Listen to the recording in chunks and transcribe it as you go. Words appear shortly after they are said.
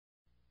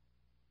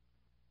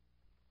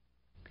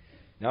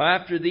Now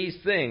after these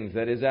things,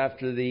 that is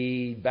after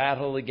the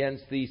battle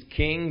against these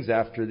kings,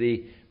 after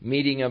the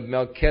meeting of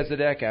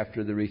Melchizedek,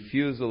 after the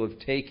refusal of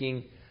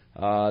taking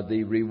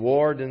the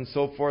reward and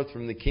so forth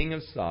from the king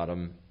of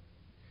Sodom,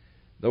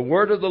 the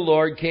word of the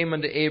Lord came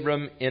unto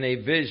Abram in a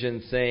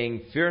vision,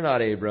 saying, Fear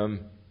not,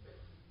 Abram,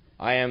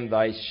 I am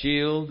thy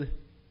shield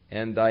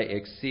and thy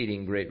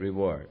exceeding great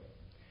reward.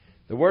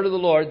 The word of the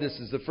Lord, this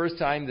is the first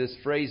time this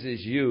phrase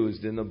is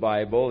used in the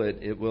Bible.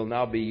 It will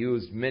now be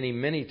used many,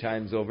 many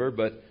times over,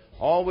 but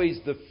always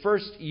the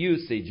first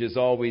usage is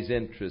always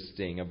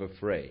interesting of a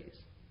phrase.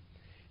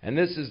 And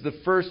this is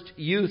the first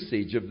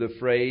usage of the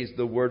phrase,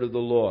 the word of the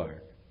Lord.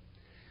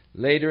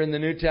 Later in the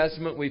New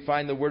Testament, we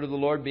find the word of the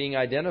Lord being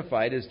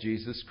identified as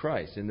Jesus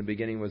Christ. In the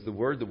beginning was the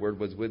Word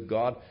was with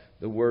God,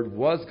 the Word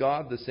was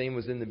God, the same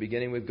was in the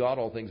beginning with God.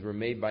 All things were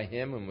made by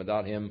Him, and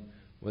without Him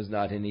was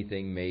not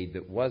anything made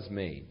that was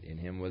made. In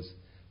Him was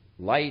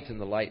light, and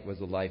the light was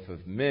the life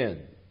of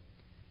men.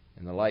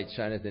 And the light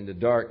shineth into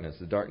darkness,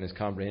 the darkness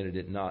comprehended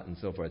it not, and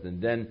so forth.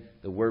 And then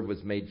the Word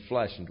was made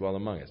flesh and dwelt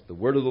among us. The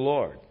word of the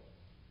Lord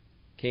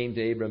came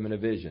to Abram in a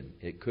vision.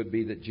 It could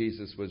be that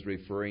Jesus was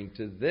referring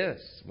to this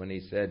when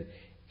He said,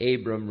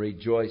 Abram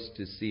rejoiced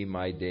to see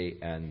my day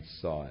and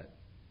saw it.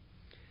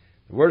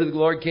 The word of the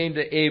Lord came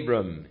to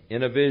Abram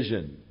in a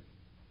vision.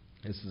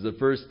 This is the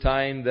first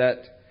time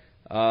that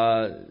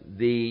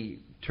the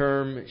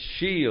term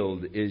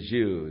shield is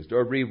used,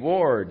 or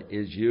reward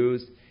is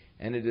used,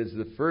 and it is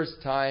the first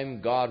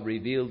time God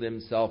revealed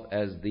Himself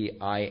as the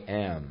I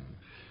am.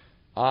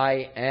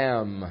 I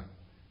am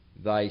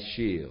thy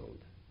shield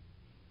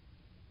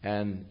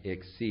and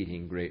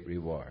exceeding great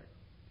reward.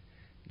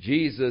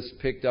 Jesus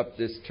picked up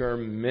this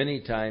term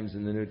many times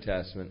in the New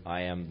Testament.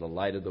 I am the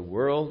light of the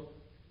world.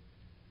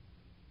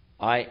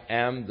 I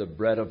am the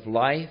bread of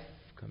life,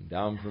 come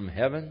down from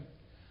heaven.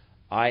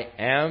 I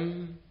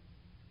am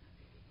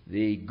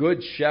the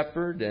good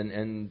shepherd.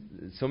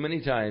 And so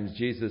many times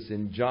Jesus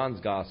in John's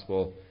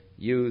Gospel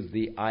used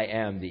the I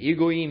am, the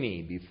ego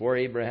eimi. Before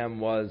Abraham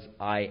was,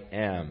 I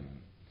am.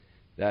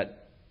 That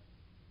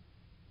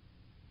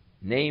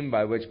name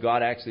by which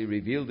God actually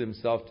revealed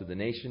Himself to the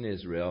nation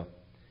Israel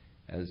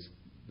as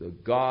the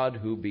God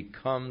who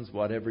becomes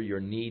whatever your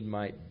need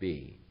might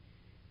be.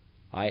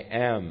 I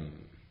am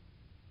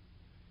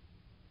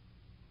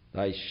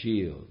thy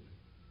shield.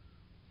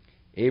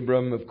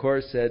 Abram, of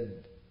course, had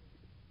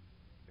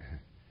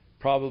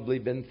probably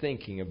been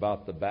thinking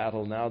about the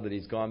battle now that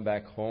he's gone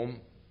back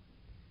home.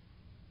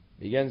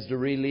 Begins to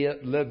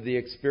relive the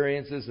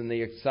experiences and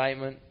the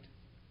excitement.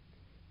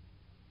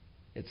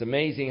 It's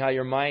amazing how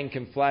your mind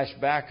can flash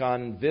back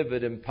on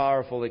vivid and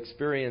powerful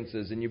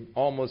experiences and you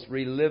almost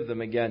relive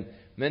them again.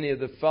 Many of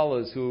the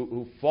fellows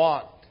who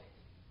fought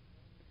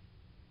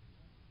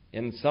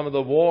in some of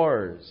the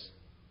wars,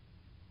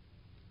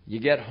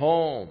 you get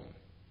home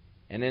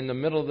and in the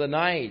middle of the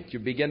night you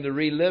begin to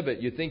relive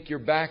it. You think you're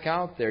back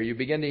out there. You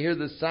begin to hear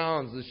the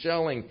sounds, the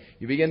shelling.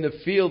 You begin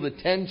to feel the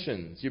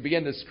tensions. You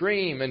begin to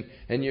scream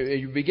and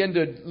you begin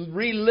to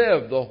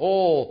relive the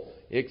whole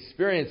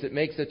experience. It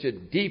makes such a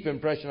deep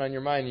impression on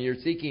your mind, and you're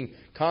seeking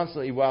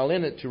constantly while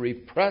in it to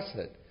repress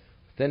it.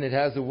 Then it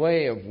has a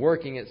way of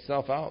working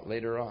itself out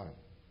later on.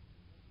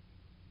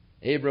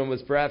 Abram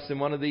was perhaps in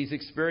one of these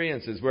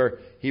experiences where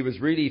he was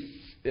really,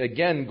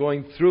 again,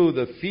 going through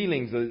the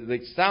feelings, the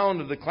sound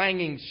of the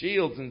clanging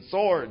shields and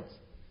swords.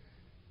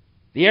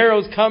 The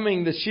arrows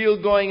coming, the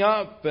shield going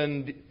up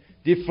and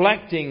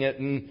deflecting it,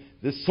 and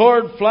the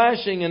sword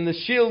flashing and the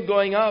shield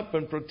going up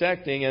and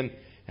protecting.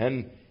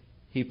 And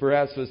he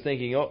perhaps was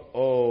thinking,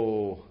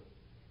 oh,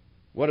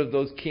 what if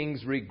those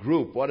kings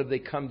regroup? What if they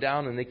come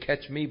down and they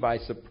catch me by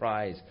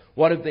surprise?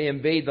 What if they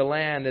invade the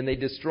land and they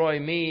destroy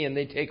me and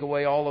they take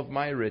away all of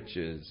my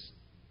riches?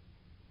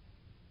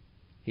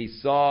 He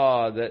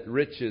saw that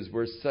riches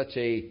were such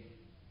a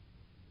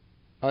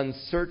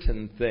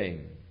uncertain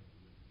thing.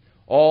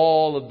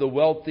 All of the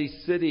wealthy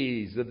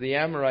cities of the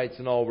Amorites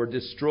and all were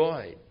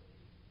destroyed.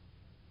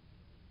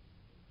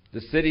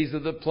 The cities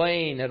of the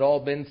plain had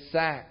all been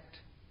sacked.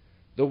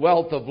 The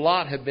wealth of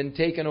Lot had been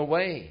taken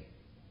away.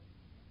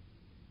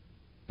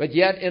 But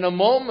yet in a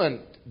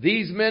moment,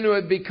 these men who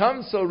had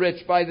become so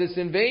rich by this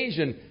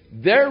invasion,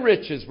 their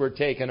riches were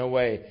taken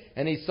away.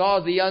 And he saw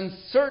the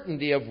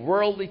uncertainty of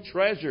worldly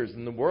treasures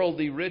and the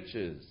worldly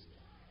riches.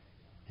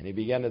 And he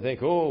began to think,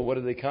 oh, what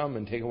if they come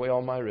and take away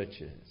all my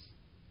riches?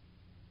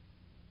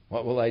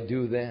 What will I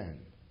do then?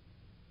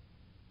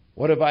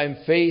 What if I'm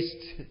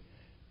faced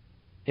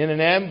in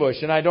an ambush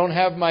and I don't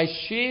have my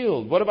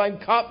shield? What if I'm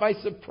caught by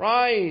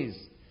surprise?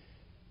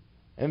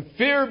 And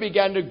fear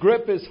began to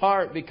grip his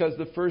heart, because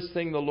the first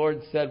thing the Lord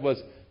said was,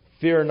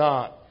 fear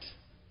not.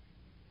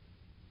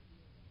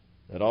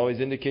 That always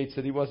indicates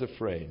that he was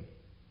afraid.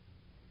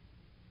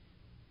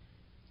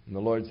 And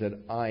the Lord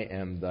said, I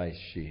am thy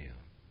shield.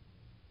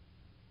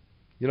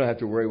 You don't have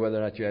to worry whether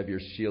or not you have your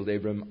shield,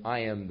 Abram. I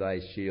am thy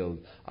shield.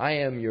 I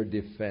am your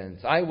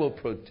defense. I will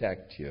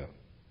protect you.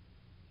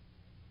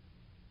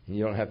 And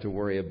you don't have to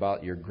worry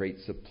about your great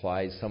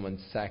supplies, someone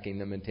sacking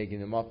them and taking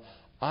them off.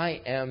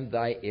 I am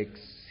thy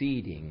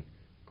exceeding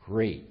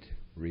great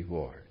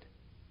reward.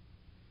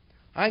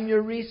 I'm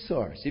your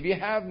resource. If you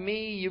have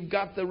me, you've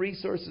got the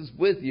resources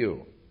with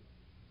you.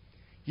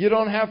 You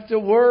don't have to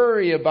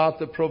worry about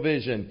the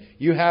provision.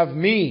 You have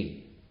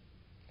me.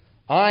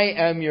 I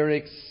am your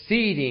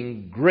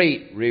exceeding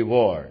great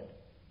reward.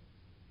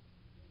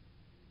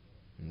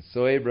 And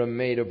so Abram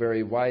made a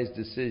very wise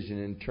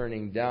decision in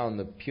turning down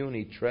the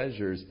puny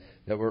treasures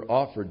that were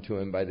offered to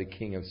him by the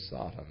king of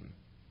Sodom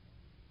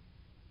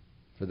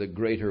for the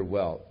greater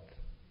wealth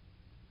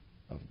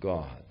of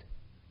God,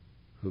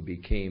 who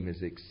became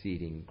his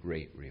exceeding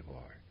great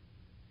reward.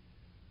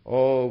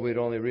 Oh, we'd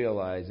only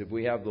realize if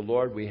we have the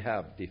Lord, we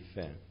have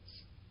defense.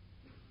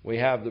 We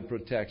have the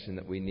protection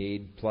that we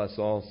need, plus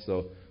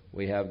also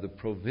we have the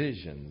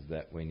provisions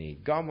that we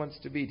need. God wants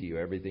to be to you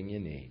everything you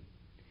need.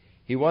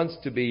 He wants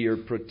to be your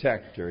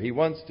protector. He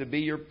wants to be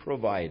your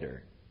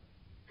provider.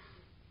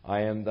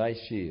 I am thy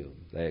shield,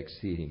 thy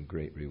exceeding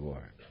great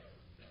reward.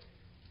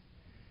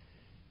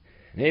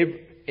 And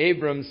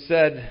Abram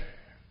said,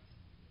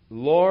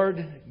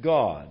 Lord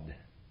God.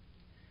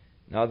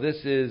 Now this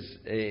is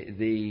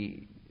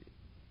the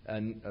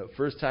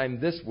first time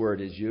this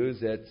word is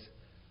used. It's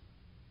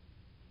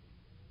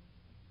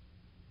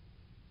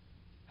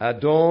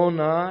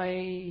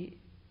Adonai,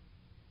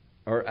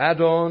 or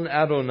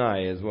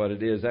Adonai is what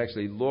it is.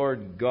 Actually,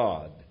 Lord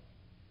God.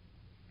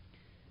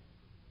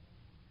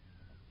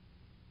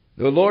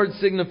 The Lord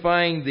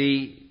signifying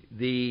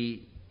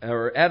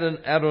or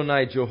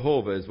Adonai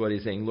Jehovah is what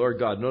he's saying. Lord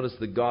God. Notice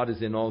the God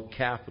is in all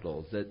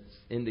capitals. That's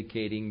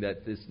indicating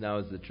that this now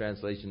is the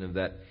translation of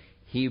that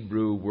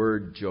Hebrew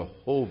word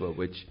Jehovah,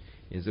 which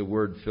is a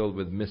word filled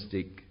with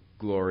mystic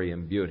glory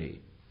and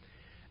beauty.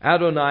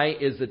 Adonai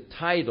is a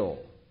title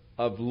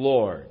of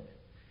Lord.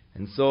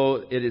 And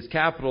so it is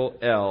capital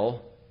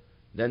L,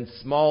 then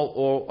small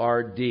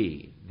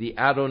O-R-D. The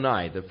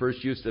Adonai, the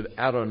first use of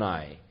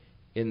Adonai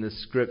in the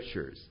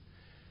Scriptures.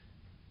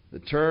 The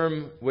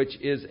term, which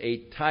is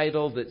a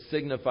title that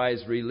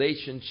signifies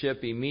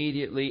relationship,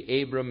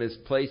 immediately Abram is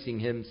placing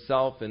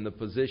himself in the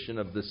position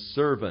of the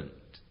servant.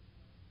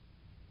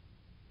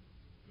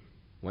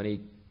 When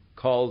he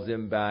calls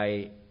him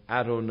by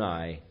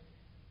Adonai,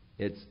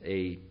 it's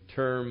a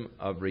term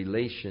of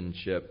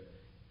relationship.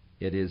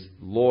 It is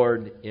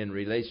Lord in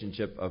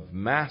relationship of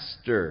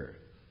master.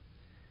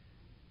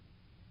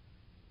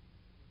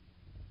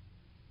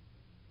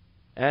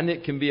 And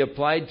it can be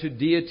applied to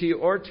deity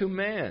or to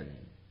man.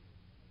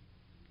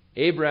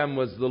 Abraham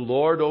was the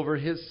Lord over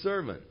his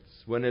servants.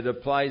 When it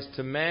applies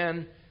to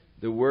man,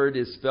 the word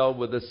is spelled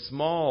with a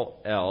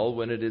small l.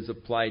 When it is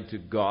applied to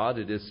God,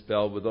 it is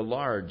spelled with a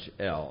large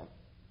L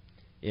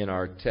in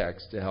our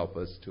text to help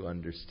us to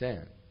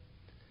understand.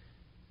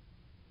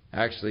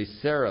 Actually,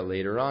 Sarah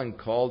later on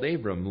called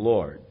Abram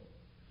Lord.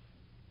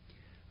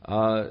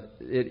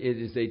 It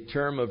is a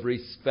term of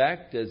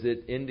respect as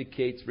it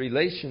indicates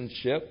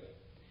relationship.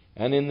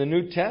 And in the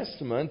New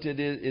Testament,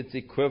 its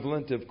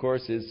equivalent, of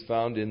course, is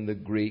found in the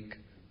Greek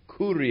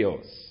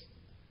kurios,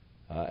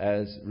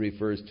 as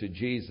refers to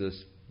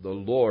Jesus, the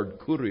Lord,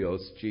 kurios,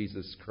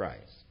 Jesus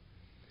Christ.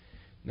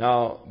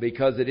 Now,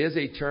 because it is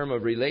a term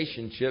of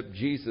relationship,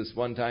 Jesus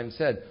one time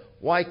said,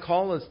 "Why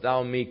callest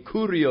thou me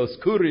kurios,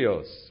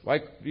 kurios? Why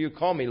do you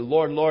call me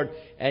Lord, Lord,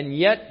 and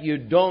yet you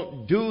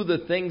don't do the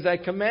things I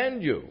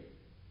command you?"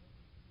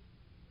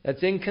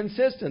 That's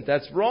inconsistent.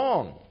 That's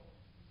wrong.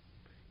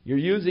 You're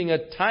using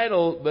a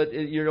title, but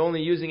you're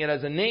only using it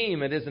as a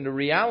name. It isn't a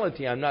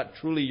reality. I'm not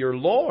truly your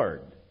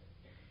Lord.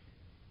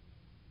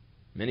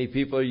 Many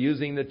people are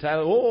using the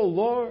title, "Oh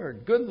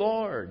Lord, good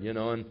Lord,"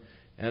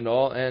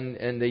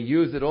 and they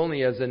use it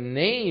only as a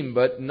name,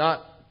 but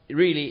not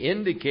really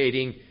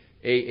indicating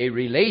a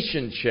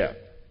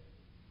relationship.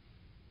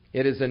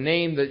 It is a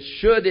name that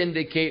should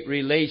indicate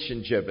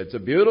relationship. It's a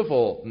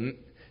beautiful,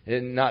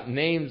 not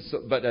name,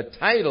 but a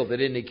title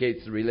that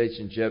indicates the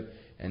relationship.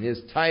 And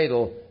his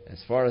title,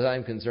 as far as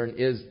I'm concerned,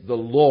 is the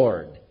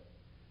Lord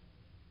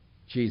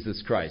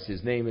Jesus Christ.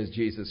 His name is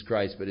Jesus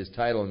Christ, but his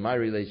title in my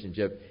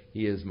relationship,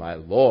 he is my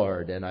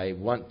Lord, and I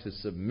want to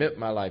submit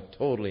my life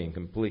totally and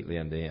completely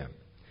unto him.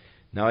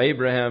 Now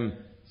Abraham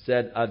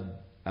said,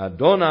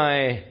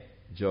 Adonai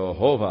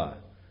Jehovah,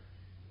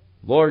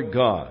 Lord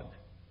God,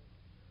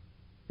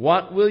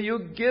 what will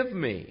you give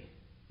me?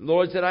 The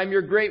Lord said, I'm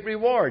your great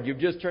reward. You've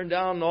just turned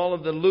down all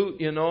of the loot,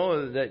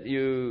 that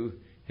you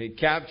had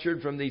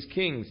captured from these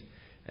kings.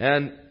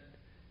 And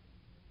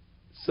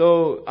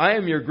so I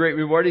am your great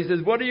reward. He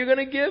says, what are you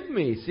going to give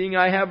me, seeing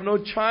I have no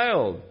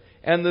child?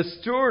 And the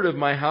steward of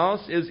my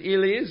house is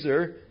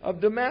Eliezer of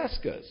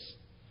Damascus.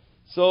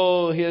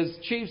 So his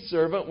chief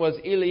servant was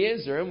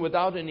Eliezer, and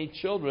without any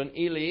children,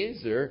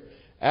 Eliezer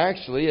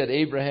actually at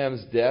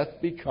Abraham's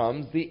death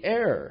becomes the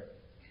heir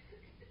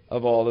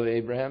of all of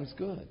Abraham's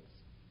goods.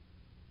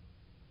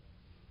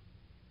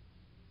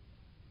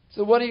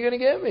 So what are you going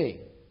to give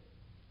me?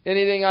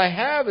 Anything I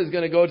have is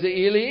going to go to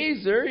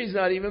Eliezer. He's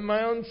not even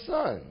my own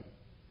son.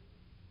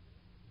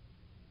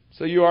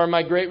 So you are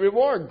my great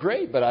reward.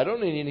 Great, but I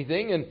don't need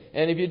anything. And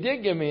if you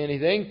did give me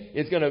anything,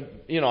 it's going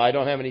to, I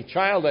don't have any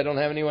child. I don't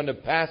have anyone to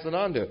pass it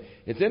on to.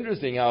 It's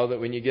interesting how that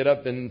when you get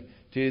up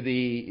into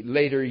the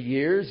later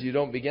years, you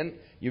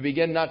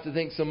begin not to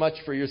think so much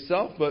for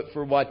yourself, but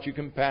for what you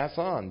can pass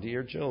on to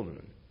your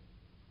children.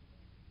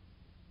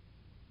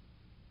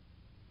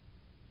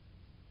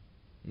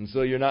 And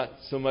so you're not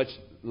so much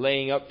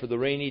laying up for the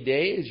rainy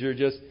days. You're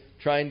just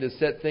trying to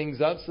set things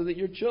up so that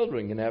your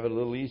children can have it a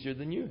little easier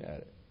than you had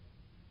it,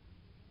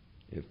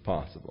 if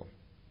possible.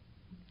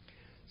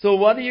 So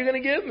what are you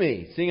going to give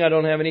me? Seeing I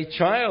don't have any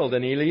child,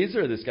 and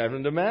Eliezer, this guy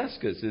from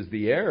Damascus, is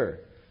the heir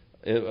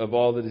of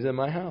all that is in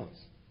my house.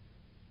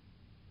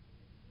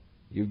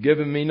 You've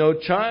given me no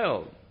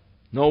child,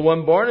 no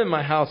one born in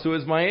my house who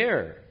is my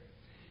heir.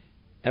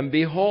 And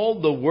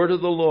behold, the word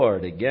of the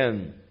Lord,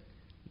 again,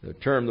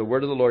 the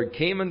word of the Lord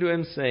came unto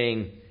him,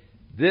 saying,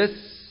 This,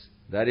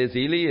 that is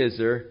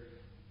Eliezer,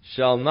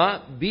 shall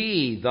not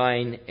be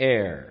thine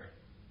heir,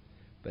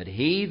 but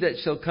he that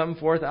shall come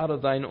forth out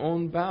of thine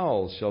own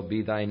bowels shall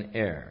be thine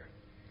heir.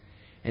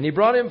 And he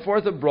brought him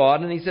forth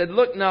abroad, and he said,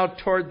 Look now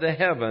toward the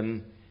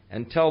heaven,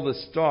 and tell the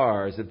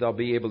stars, if thou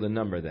be able to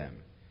number them.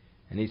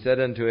 And he said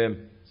unto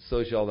him,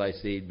 So shall thy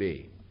seed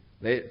be.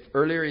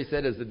 Earlier he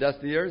said, As the dust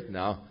of the earth.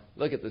 Now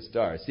look at the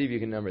stars, see if you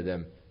can number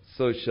them.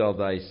 So shall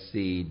thy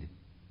seed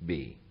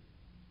be.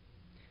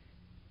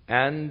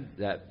 And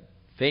that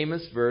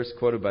famous verse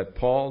quoted by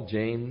Paul,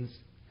 James,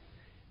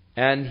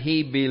 and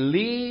he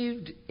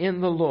believed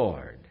in the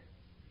Lord,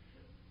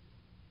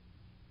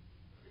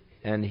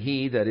 and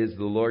he, that is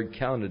the Lord,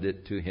 counted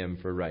it to him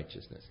for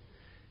righteousness.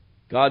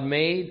 God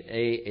made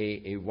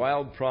a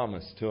wild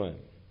promise to him.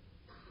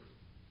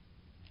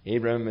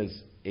 Abraham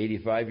is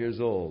 85 years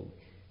old.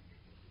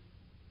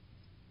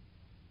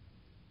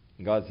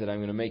 God said, I'm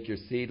going to make your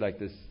seed like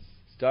the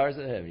stars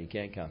of heaven. You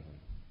can't count them.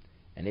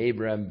 And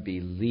Abraham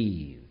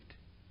believed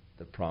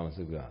the promise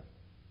of God.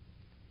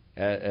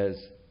 As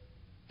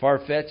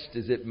far-fetched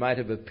as it might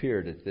have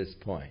appeared at this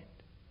point.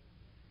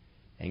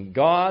 And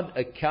God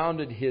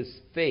accounted his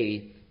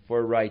faith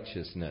for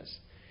righteousness.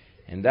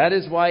 And that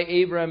is why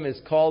Abraham is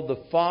called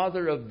the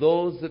father of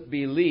those that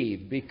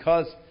believe,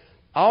 because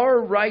our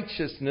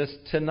righteousness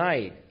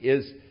tonight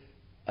is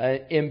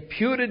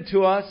imputed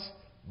to us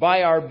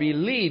by our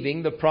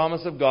believing the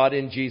promise of God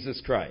in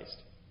Jesus Christ.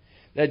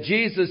 That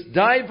Jesus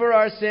died for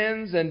our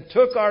sins and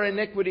took our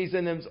iniquities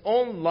in his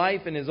own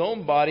life, in his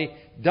own body,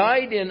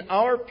 died in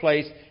our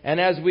place, and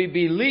as we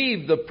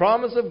believe the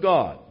promise of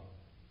God,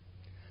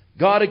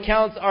 God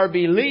accounts our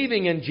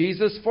believing in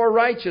Jesus for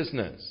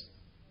righteousness.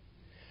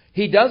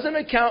 He doesn't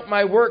account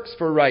my works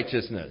for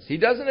righteousness. He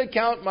doesn't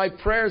account my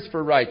prayers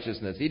for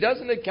righteousness. He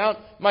doesn't account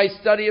my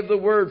study of the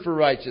Word for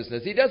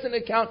righteousness. He doesn't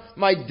account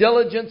my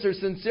diligence or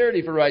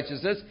sincerity for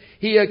righteousness.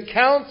 He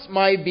accounts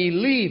my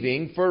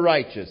believing for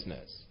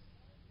righteousness.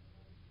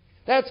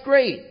 That's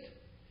great,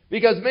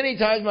 because many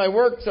times my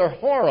works are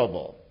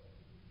horrible.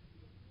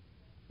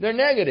 They're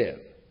negative.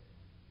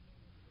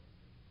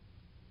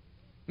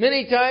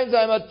 Many times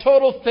I'm a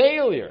total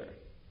failure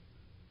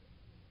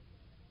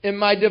in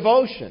my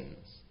devotions.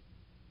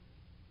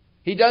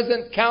 He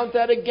doesn't count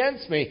that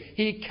against me.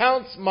 He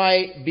counts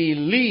my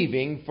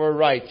believing for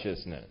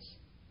righteousness.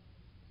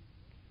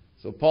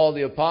 So Paul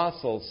the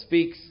Apostle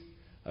speaks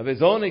of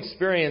his own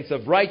experience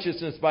of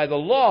righteousness by the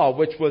law,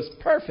 which was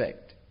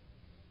perfect.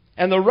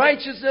 And the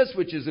righteousness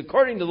which is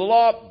according to the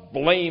law,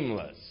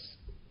 blameless.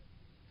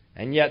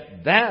 And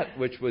yet that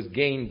which was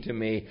gained to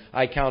me,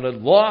 I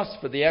counted loss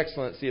for the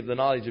excellency of the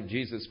knowledge of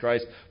Jesus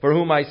Christ, for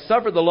whom I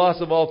suffered the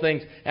loss of all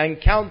things, and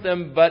count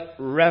them but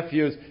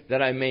refuse,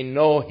 that I may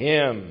know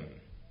him,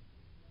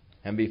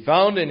 and be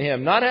found in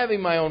him, not having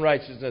my own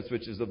righteousness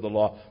which is of the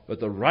law, but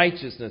the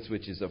righteousness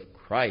which is of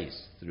Christ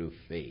through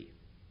faith.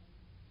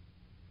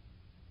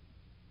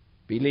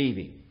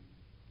 Believing.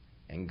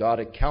 And God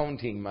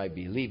accounting my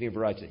believing for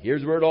righteousness.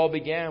 Here's where it all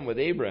began with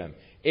Abraham.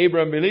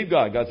 Abraham believed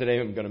God. God said, hey,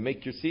 I'm going to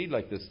make your seed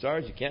like the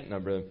stars. You can't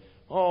number them.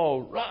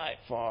 All right,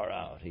 far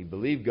out. He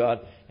believed God,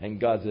 and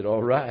God said,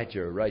 all right,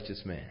 you're a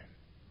righteous man.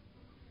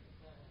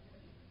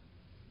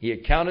 He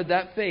accounted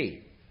that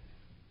faith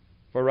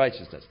for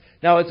righteousness.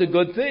 Now, it's a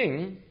good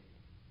thing,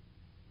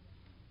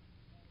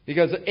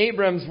 because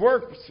Abraham's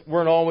works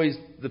weren't always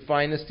the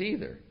finest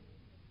either.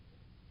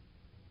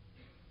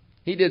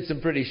 He did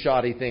some pretty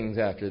shoddy things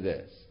after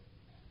this.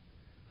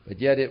 But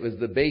yet it was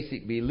the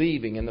basic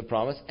believing in the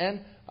promise.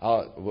 And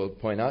we'll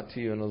point out to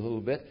you in a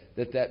little bit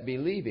that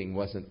believing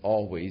wasn't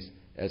always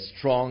as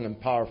strong and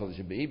powerful as it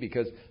should be.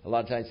 Because a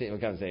lot of times Satan will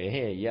come and say,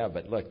 hey, yeah,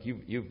 but look,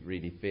 you've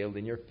really failed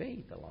in your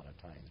faith a lot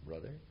of times,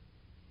 brother.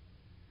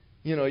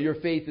 You know, your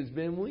faith has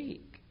been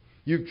weak.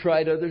 You've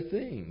tried other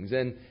things.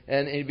 And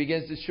it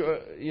begins to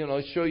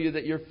show you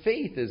that your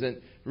faith isn't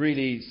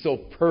really so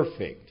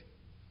perfect.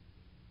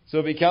 So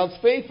if he counts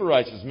faith for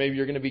righteousness, maybe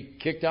you're going to be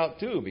kicked out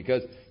too,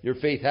 because your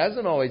faith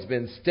hasn't always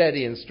been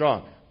steady and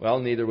strong. Well,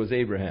 neither was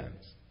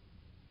Abraham's.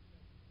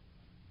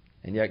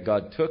 And yet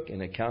God took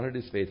and accounted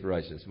his faith for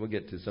righteousness. We'll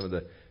get to some of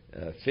the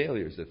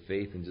failures of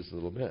faith in just a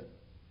little bit.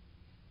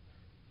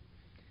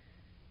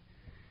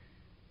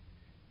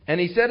 And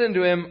he said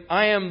unto him,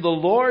 I am the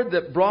Lord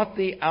that brought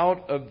thee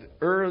out of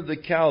Ur of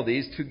the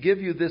Chaldees to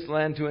give you this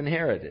land to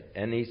inherit it.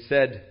 And he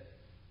said,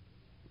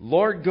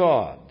 Lord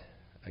God,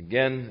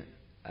 again,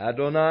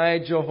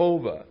 Adonai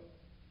Jehovah,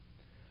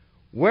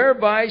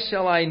 whereby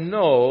shall I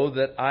know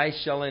that I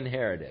shall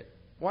inherit it?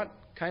 What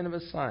kind of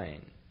a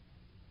sign?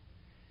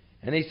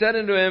 And he said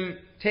unto him,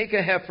 take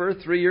a heifer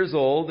 3 years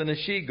old, and a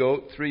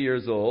she-goat 3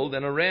 years old,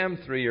 and a ram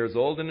 3 years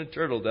old, and a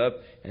turtle dove,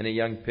 and a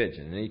young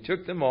pigeon. And he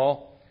took them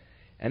all,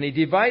 and he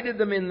divided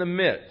them in the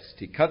midst.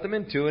 He cut them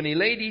in two, and he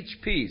laid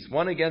each piece,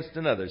 one against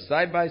another,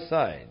 side by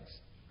sides.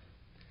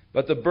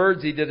 But the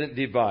birds he didn't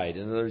divide.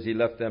 In other words, he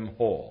left them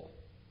whole.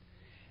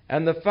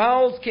 And the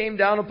fowls came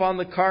down upon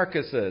the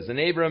carcasses, and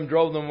Abram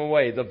drove them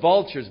away. The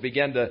vultures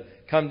began to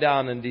come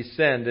down and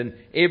descend, and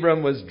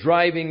Abram was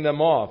driving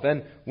them off.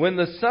 And when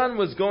the sun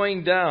was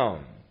going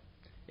down,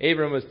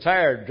 Abram was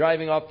tired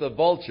driving off the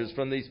vultures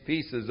from these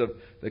pieces of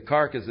the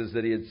carcasses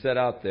that he had set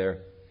out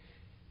there.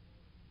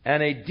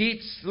 And a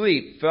deep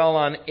sleep fell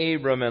on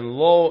Abram, and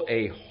lo,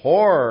 a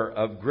horror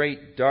of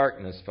great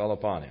darkness fell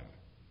upon him.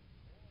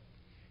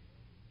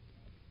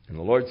 And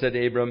the Lord said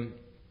to Abram,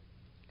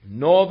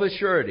 know of a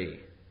surety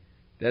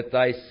that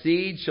thy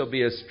seed shall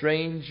be a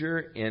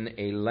stranger in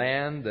a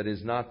land that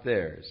is not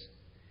theirs,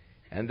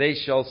 and they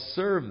shall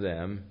serve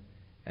them,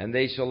 and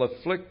they shall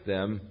afflict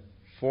them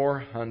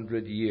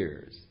 400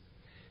 years.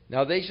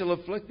 Now, they shall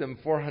afflict them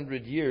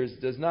 400 years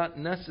does not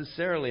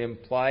necessarily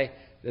imply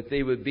that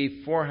they would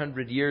be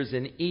 400 years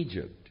in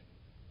Egypt.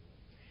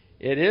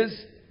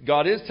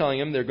 God is telling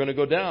them they're going to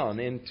go down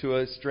into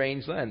a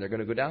strange land. They're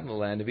going to go down to the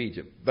land of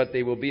Egypt. But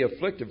they will be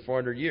afflicted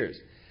 400 years.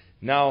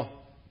 Now,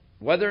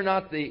 whether or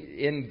not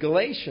in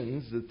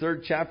Galatians, the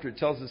 3rd chapter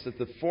tells us that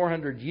the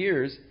 400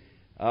 years,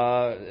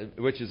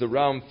 which is a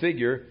round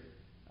figure,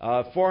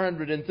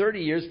 430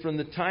 years from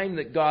the time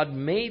that God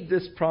made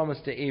this promise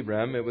to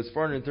Abraham, it was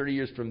 430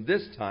 years from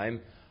this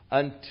time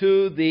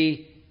unto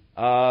the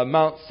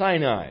Mount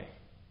Sinai,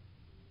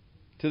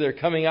 to their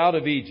coming out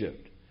of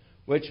Egypt,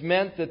 which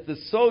meant that the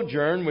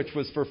sojourn, which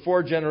was for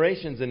 4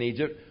 generations in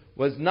Egypt,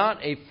 was not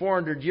a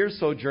 400-year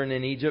sojourn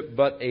in Egypt,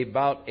 but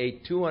about a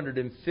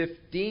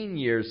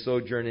 215-year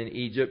sojourn in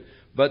Egypt.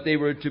 But they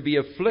were to be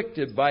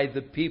afflicted by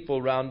the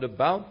people round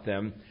about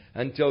them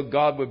until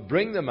God would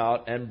bring them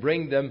out and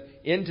bring them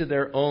into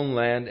their own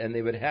land, and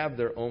they would have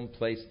their own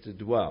place to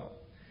dwell.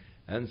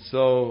 And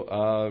so,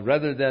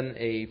 rather than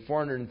a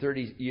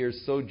 430-year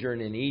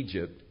sojourn in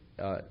Egypt,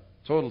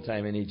 total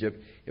time in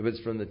Egypt, it was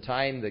from the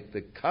time that the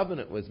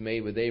covenant was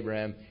made with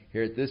Abraham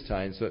here at this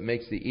time. So it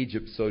makes the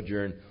Egypt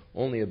sojourn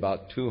only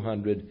about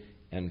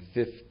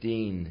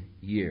 215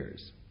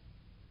 years.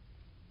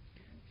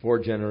 4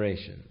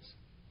 generations.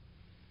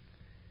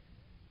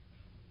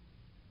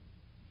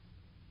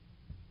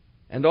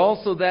 And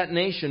also that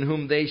nation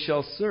whom they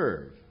shall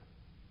serve,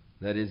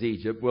 that is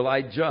Egypt, will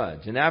I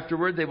judge. And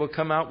afterward they will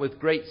come out with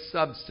great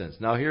substance.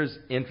 Now here's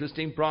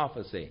interesting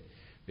prophecy.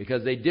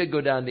 Because they did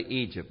go down to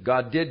Egypt.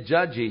 God did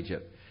judge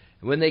Egypt.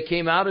 When they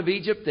came out of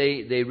Egypt,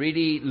 they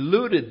really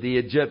looted the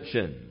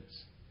Egyptians.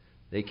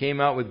 They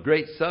came out with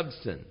great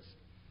substance.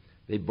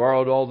 They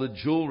borrowed all the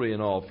jewelry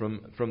and all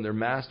from their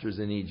masters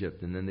in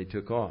Egypt, and then they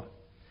took off,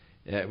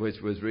 which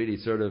was really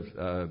sort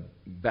of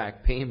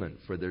back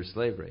payment for their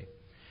slavery.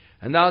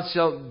 And thou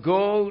shalt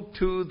go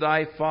to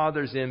thy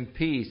fathers in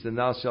peace, and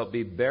thou shalt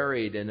be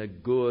buried in a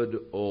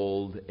good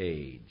old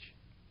age.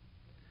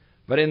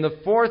 But in the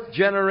 4th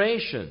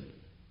generation,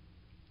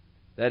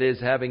 that is,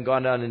 having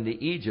gone down into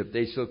Egypt,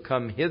 they shall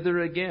come hither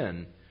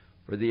again,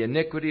 for the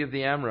iniquity of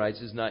the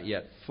Amorites is not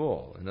yet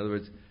full. In other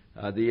words,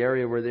 the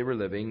area where they were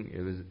living,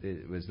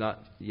 it was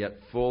not yet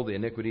full. The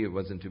iniquity, it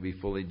wasn't to be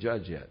fully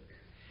judged yet.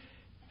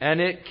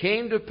 And it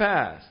came to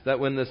pass that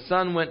when the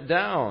sun went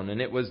down and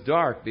it was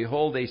dark,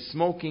 behold, a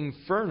smoking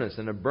furnace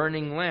and a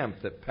burning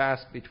lamp that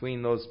passed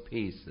between those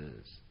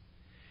pieces.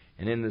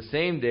 And in the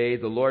same day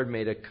the Lord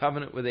made a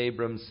covenant with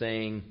Abram,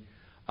 saying,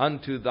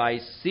 unto thy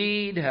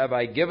seed have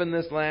I given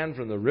this land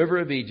from the river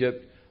of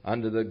Egypt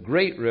unto the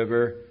great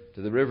river,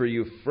 to the river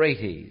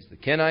Euphrates. The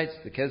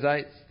Kenites, the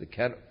Kezites, the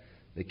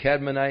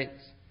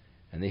Cadmonites,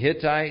 and the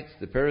Hittites,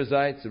 the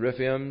Perizzites, the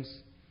Rephaims,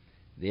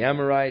 the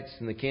Amorites,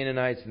 and the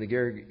Canaanites, and the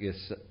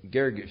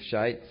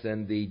Girgashites,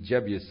 and the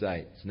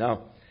Jebusites.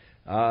 Now,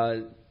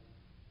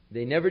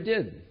 they never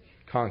did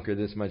conquer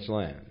this much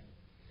land.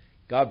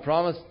 God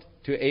promised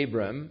to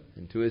Abram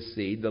and to his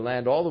seed the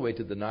land all the way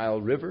to the Nile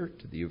River,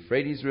 to the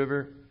Euphrates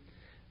River,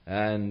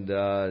 and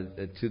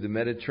to the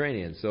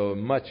Mediterranean. So a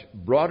much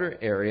broader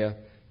area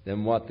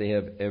than what they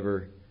have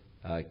ever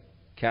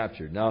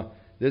captured. Now,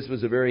 this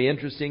was a very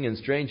interesting and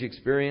strange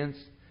experience.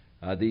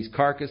 These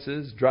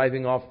carcasses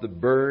driving off the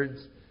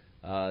birds,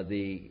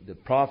 the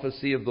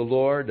prophecy of the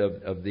Lord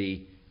of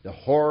the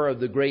horror of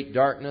the great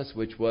darkness,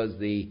 which was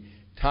the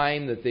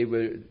time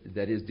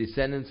that his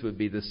descendants would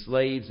be the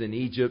slaves in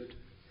Egypt,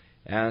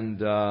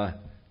 and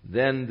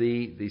then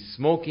the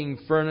smoking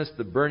furnace,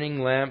 the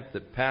burning lamp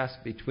that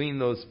passed between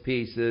those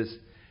pieces,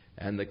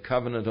 and the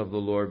covenant of the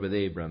Lord with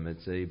Abram.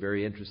 It's a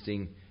very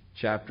interesting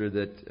chapter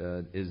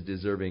that is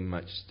deserving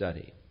much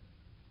study.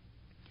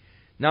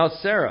 Now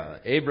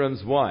Sarah,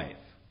 Abram's wife,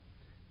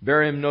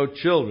 bare him no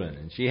children,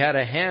 and she had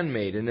a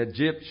handmaid, an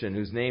Egyptian,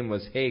 whose name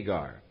was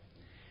Hagar.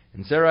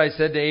 And Sarai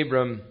said to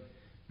Abram,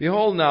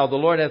 Behold now, the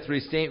Lord hath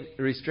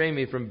restrained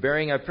me from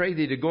bearing. I pray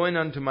thee to go in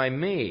unto my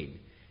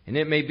maid, and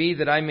it may be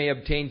that I may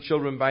obtain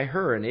children by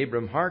her. And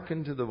Abram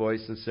hearkened to the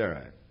voice of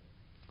Sarai.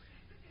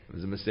 It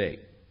was a mistake.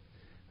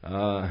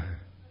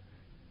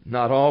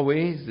 Not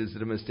always is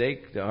it a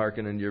mistake to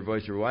hearken unto your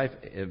voice, your wife,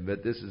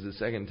 but this is the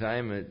second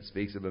time it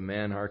speaks of a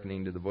man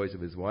hearkening to the voice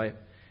of his wife,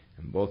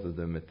 and both of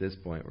them at this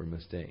point were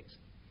mistakes.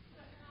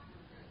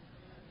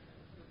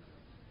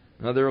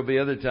 Now there will be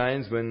other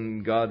times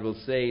when God will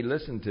say,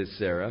 Listen to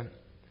Sarah,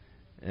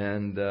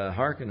 and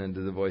hearken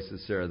unto the voice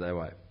of Sarah thy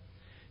wife.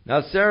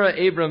 Now Sarah,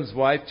 Abram's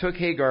wife, took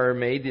Hagar, her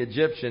maid, the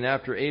Egyptian,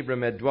 after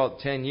Abram had dwelt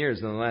 10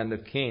 years in the land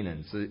of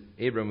Canaan. So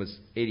Abram was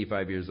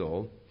 85 years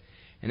old.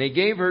 And he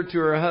gave her to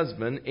her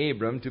husband,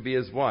 Abram, to be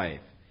his wife.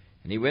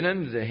 And he went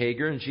unto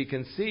Hagar, and she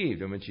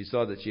conceived. And when she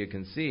saw that she had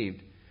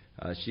conceived,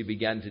 she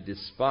began to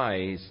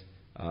despise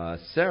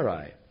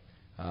Sarai.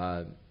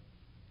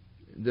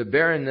 The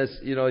barrenness,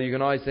 you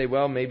can always say,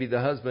 well, maybe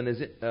the husband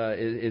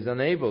is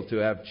unable to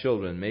have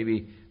children.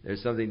 Maybe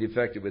there's something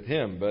defective with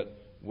him.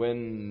 But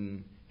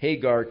when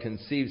Hagar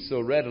conceives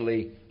so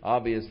readily,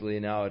 obviously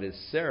now it is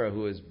Sarah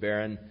who is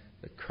barren,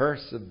 the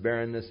curse of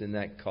barrenness in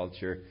that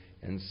culture.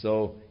 And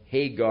so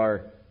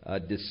Hagar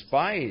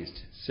despised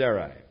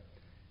Sarai.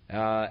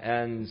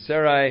 And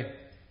Sarai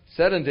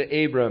said unto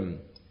Abram,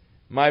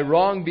 My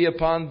wrong be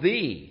upon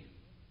thee.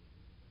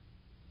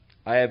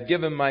 I have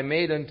given my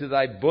maid unto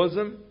thy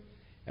bosom.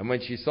 And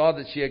when she saw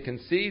that she had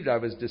conceived, I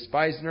was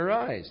despised in her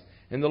eyes.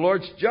 And the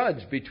Lord's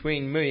judge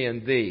between me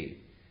and thee.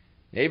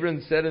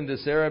 Abram said unto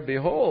Sarah,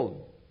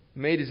 Behold,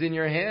 the maid is in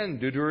your hand.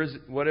 Do to her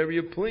whatever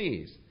you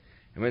please.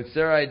 And when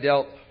Sarai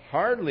dealt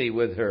hardly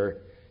with her,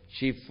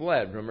 she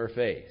fled from her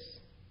face.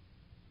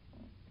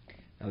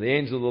 Now the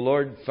angel of the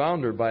Lord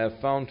found her by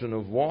a fountain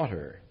of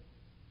water.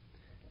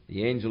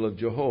 The angel of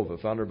Jehovah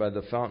found her by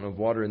the fountain of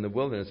water in the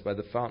wilderness, by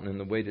the fountain in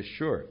the way to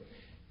Shur.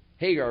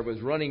 Hagar was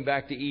running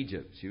back to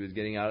Egypt. She was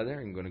getting out of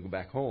there and going to go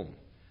back home.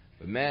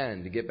 But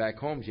man, to get back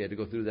home, she had to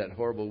go through that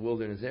horrible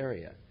wilderness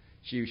area.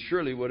 She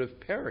surely would have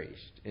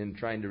perished in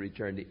trying to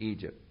return to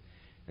Egypt.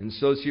 And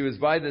so she was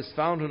by this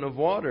fountain of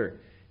water.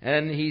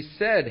 And he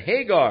said,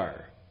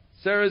 Hagar,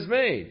 Sarah's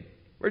maid,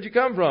 where'd you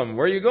come from?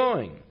 Where are you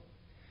going?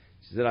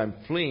 She said, I'm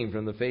fleeing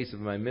from the face of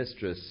my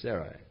mistress,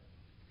 Sarai.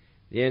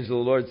 The angel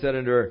of the Lord said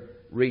unto her,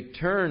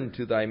 Return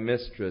to thy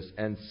mistress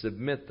and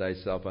submit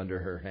thyself under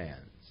her hands.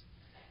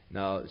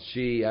 Now,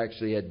 she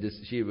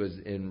was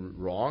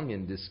wrong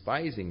in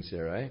despising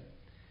Sarai.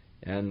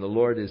 And the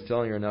Lord is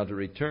telling her now to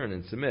return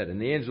and submit.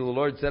 And the angel of the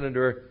Lord said unto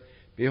her,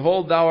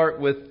 Behold, thou art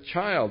with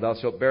child. Thou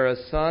shalt bear a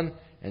son,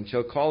 and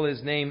shalt call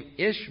his name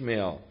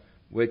Ishmael,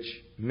 which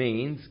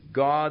means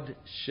God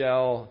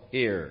shall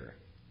hear.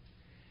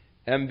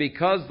 And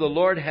because the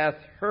Lord hath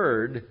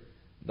heard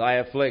thy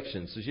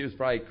affliction. So she was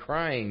probably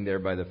crying there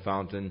by the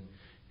fountain.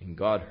 And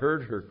God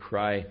heard her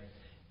cry.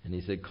 And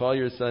he said, Call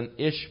your son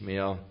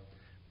Ishmael,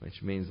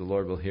 which means the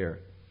Lord will hear.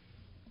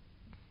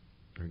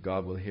 Or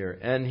God will hear.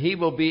 And he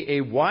will be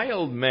a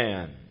wild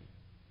man.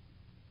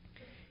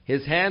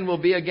 His hand will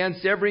be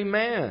against every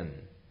man,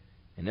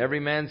 and every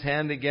man's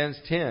hand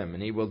against him.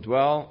 And he will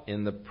dwell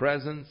in the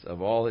presence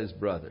of all his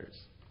brothers.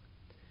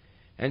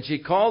 And she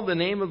called the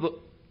name of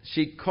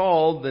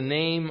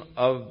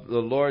the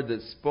Lord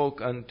that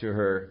spoke unto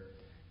her,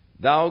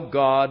 Thou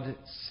God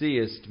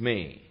seest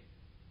me.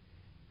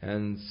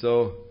 And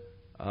so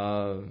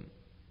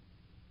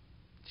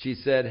she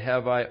said,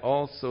 Have I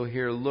also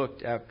here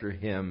looked after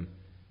him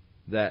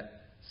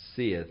that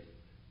seeth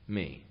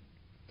me?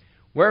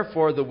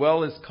 Wherefore the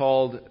well is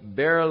called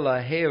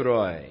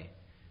Ber-Lahairoi,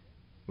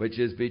 which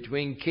is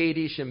between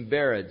Kadesh and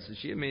Bered. So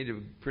she had made a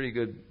pretty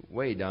good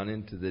way down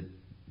into the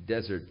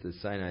desert, the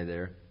Sinai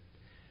there,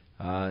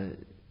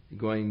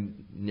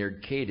 going near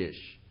Kadesh.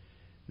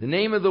 The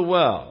name of the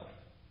well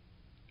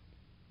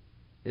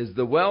is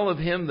the well of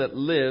him that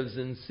lives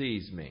and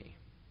sees me.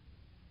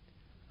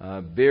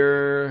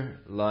 Ber-Lahairoi.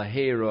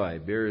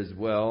 Ber is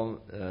well,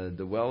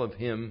 the well of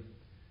him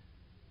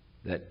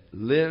that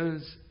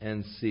lives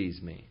and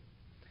sees me.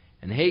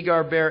 And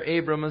Hagar bare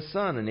Abram a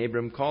son, and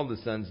Abram called the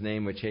son's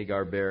name which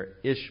Hagar bare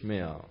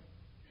Ishmael.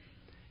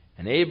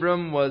 And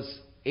Abram was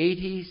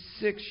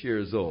 86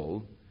 years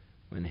old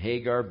when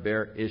Hagar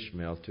bare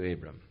Ishmael to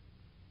Abram.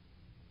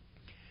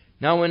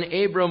 Now when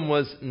Abram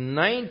was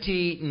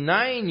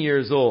 99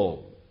 years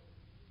old,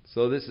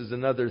 so this is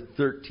another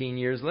 13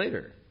 years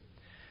later,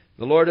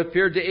 the Lord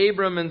appeared to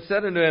Abram and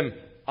said unto him,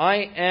 I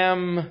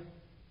am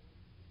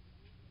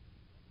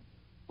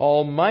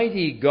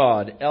Almighty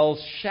God, El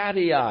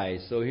Shaddai.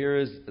 So here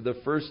is the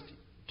first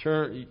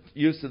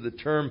use of the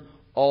term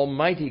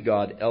Almighty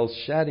God, El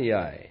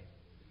Shaddai.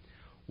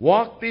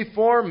 Walk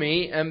before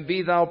me and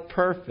be thou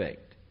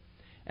perfect.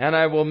 And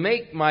I will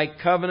make my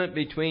covenant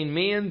between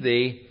me and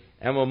thee,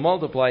 and will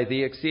multiply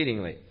thee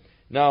exceedingly.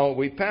 Now,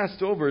 we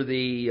passed over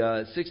the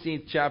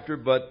 16th chapter,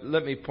 but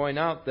let me point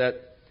out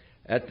that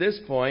At this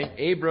point,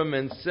 Abram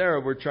and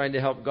Sarah were trying to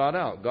help God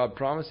out. God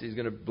promised He's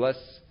going to bless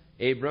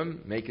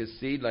Abram, make his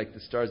seed like the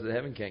stars of the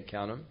heaven, can't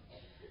count them.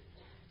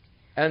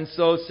 And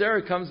so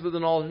Sarah comes with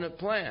an alternate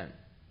plan.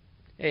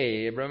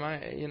 Hey, Abram,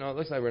 it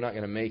looks like we're not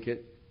going to make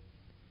it.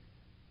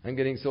 I'm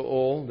getting so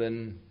old,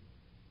 and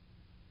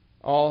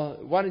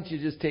why don't you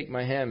just take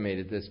my handmaid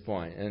at this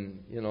point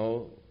and,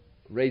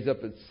 raise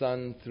up its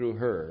son through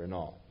her and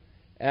all.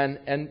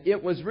 And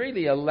it was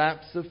really a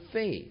lapse of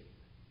faith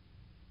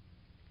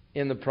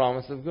in the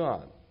promise of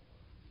God.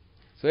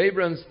 So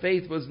Abram's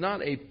faith was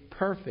not a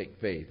perfect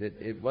faith.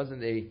 It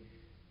wasn't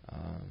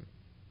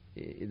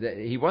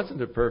he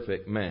wasn't a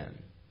perfect man.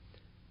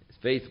 His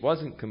faith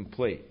wasn't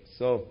complete.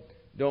 So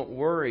don't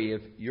worry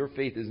if your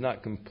faith is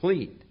not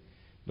complete.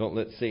 Don't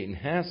let Satan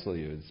hassle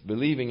you. It's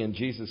believing in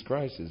Jesus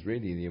Christ is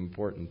really the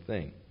important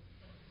thing.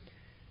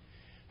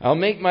 I'll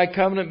make my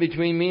covenant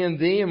between me and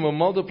thee, and will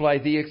multiply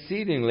thee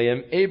exceedingly.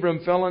 And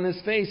Abram fell on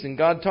his face, and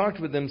God talked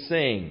with him,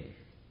 saying,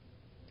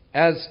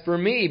 As for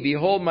me,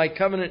 behold, my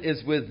covenant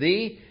is with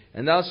thee,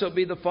 and thou shalt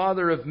be the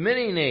father of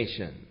many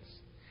nations.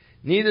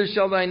 Neither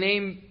shall thy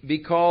name be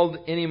called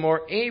any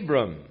more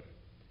Abram,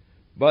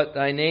 but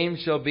thy name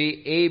shall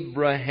be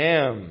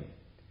Abraham.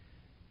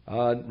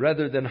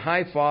 Rather than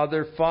high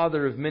father,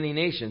 father of many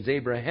nations,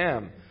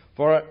 Abraham.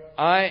 For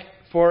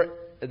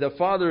the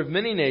father of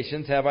many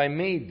nations have I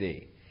made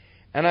thee.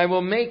 And I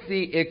will make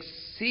thee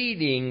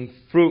exceeding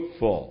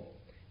fruitful,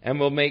 and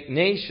will make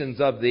nations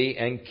of thee,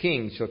 and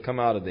kings shall come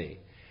out of thee.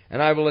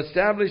 And I will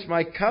establish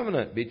my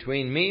covenant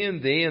between me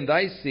and thee and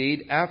thy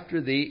seed after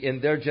thee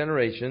in their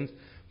generations,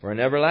 for an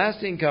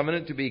everlasting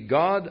covenant to be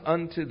God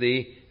unto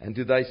thee and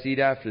to thy seed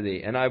after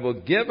thee. And I will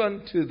give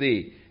unto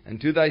thee and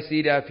to thy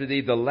seed after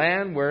thee the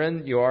land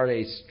wherein you are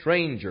a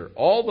stranger,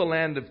 all the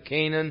land of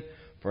Canaan,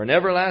 for an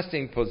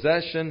everlasting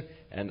possession,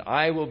 and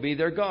I will be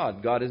their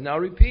God. God is now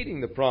repeating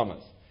the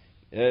promise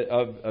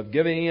of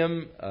giving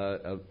him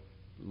a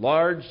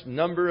large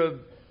number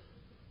of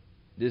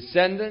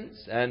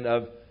descendants and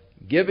of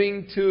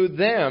giving to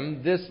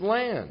them this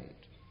land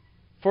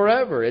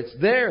forever. It's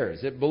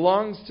theirs. It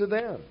belongs to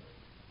them.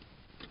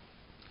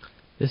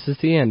 This is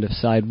the end of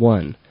Side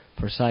 1.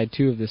 For Side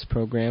 2 of this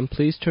program,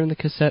 please turn the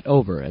cassette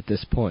over at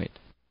this point.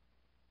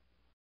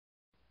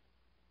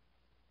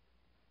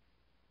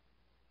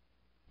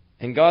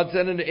 And God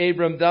said unto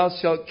Abram, Thou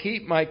shalt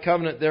keep my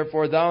covenant,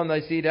 therefore thou and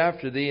thy seed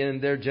after thee in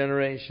their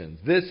generations.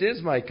 This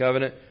is my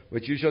covenant,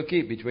 which you shall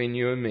keep between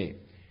you and me,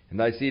 and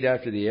thy seed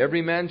after thee.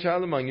 Every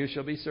man-child among you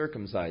shall be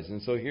circumcised.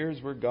 And so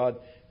here's where God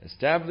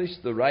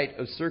established the rite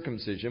of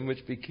circumcision,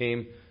 which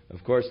became,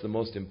 of course, the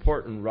most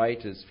important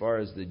rite as far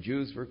as the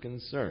Jews were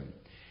concerned.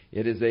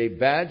 It is a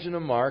badge and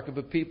a mark of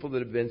a people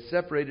that have been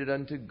separated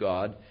unto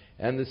God,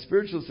 and the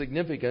spiritual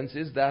significance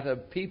is that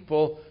of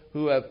people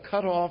who have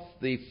cut off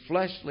the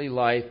fleshly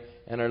life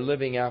and are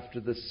living after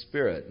the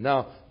Spirit.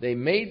 Now, they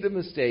made the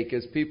mistake,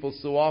 as people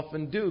so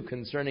often do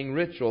concerning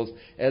rituals,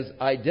 as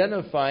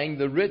identifying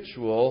the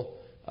ritual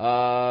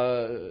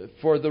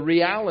for the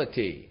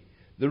reality.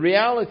 The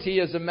reality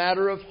is a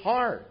matter of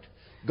heart.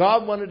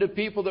 God wanted a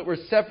people that were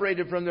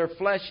separated from their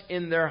flesh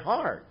in their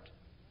heart.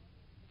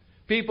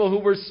 People who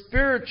were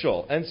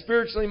spiritual and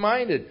spiritually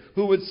minded,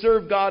 who would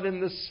serve God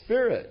in the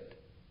Spirit.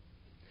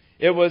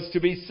 It was to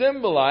be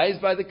symbolized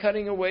by the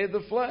cutting away of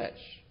the flesh.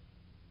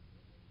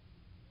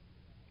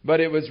 But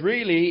it was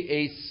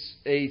really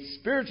a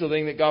spiritual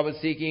thing that God was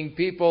seeking,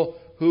 people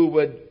who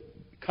would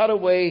cut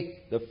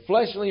away the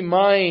fleshly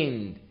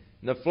mind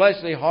and the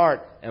fleshly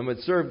heart and would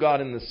serve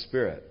God in the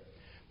Spirit.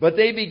 But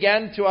they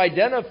began to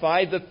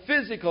identify the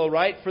physical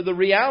rite for the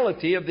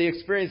reality of the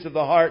experience of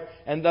the heart,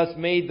 and thus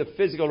made the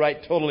physical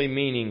rite totally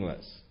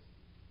meaningless.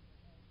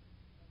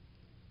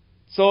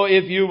 So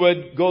if you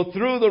would go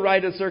through the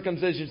rite of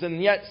circumcision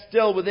and yet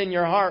still within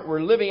your heart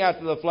were living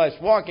after the flesh,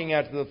 walking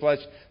after the flesh,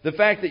 the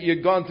fact that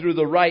you'd gone through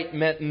the rite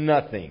meant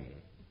nothing.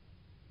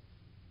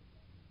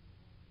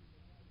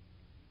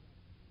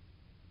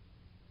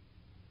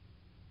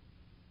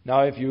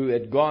 Now, if you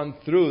had gone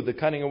through the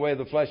cutting away of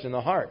the flesh and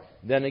the heart,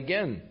 then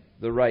again,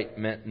 the rite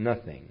meant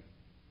nothing.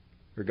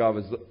 For God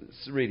was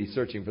really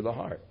searching for the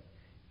heart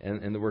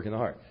and the work in the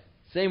heart.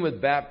 Same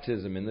with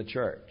baptism in the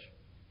church.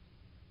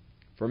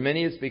 For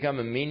many, it's become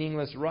a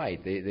meaningless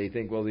rite. They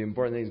think, well, the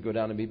important thing is go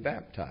down and be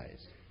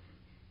baptized.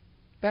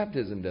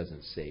 Baptism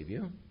doesn't save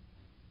you.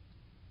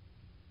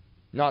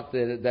 Not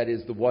that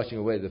is the washing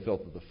away of the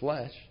filth of the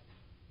flesh.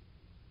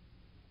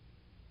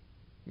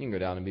 You can go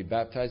down and be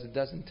baptized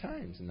 12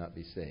 times and not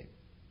be saved.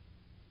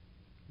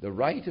 The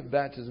rite of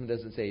baptism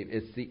doesn't save.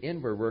 It's the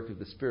inward work of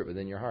the Spirit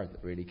within your heart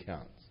that really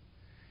counts.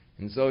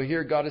 And so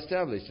here God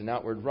established an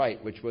outward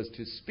rite, which was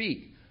to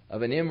speak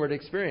of an inward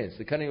experience,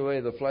 the cutting away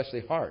of the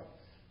fleshly heart,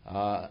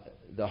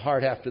 the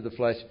heart after the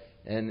flesh,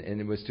 and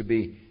it was to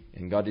be,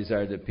 and God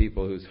desired that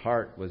people whose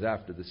heart was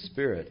after the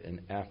Spirit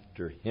and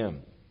after Him.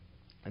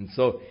 And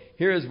so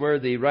here is where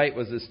the rite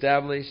was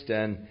established,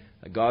 and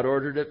God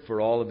ordered it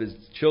for all of His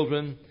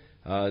children,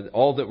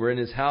 all that were in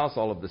His house,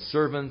 all of the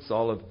servants,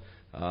 all of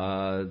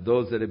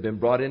those that had been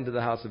brought into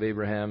the house of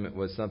Abraham. It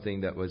was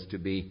something that was to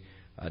be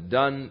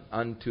done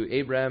unto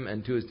Abraham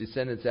and to his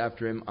descendants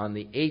after him on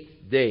the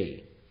 8th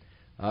day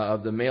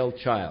of the male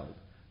child.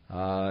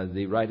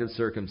 The rite of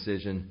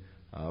circumcision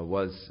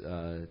was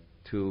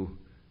to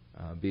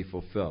be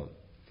fulfilled.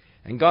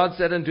 And God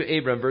said unto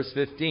Abram, verse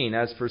 15,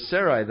 As for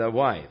Sarai thy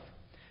wife,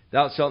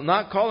 thou shalt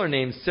not call her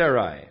name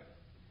Sarai,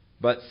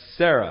 but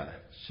Sarah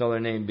shall her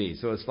name be.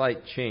 So a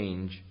slight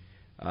change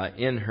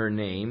in her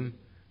name.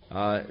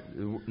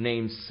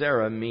 Name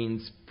Sarah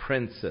means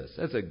princess.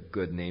 That's a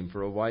good name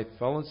for a wife,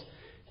 fellas.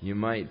 You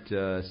might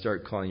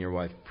start calling your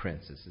wife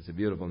princess. It's a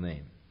beautiful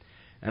name.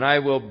 And I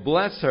will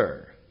bless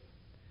her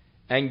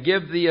and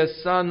give thee a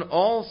son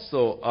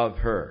also of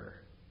her.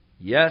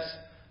 Yes,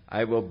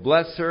 I will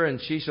bless her,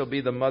 and she shall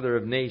be the mother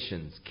of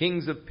nations.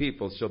 Kings of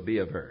peoples shall be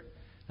of her.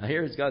 Now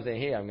here's God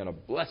saying, hey, I'm going to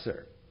bless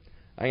her.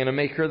 I'm going to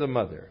make her the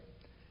mother.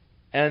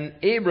 And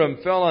Abram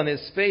fell on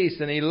his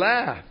face and he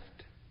laughed.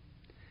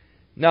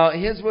 Now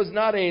his was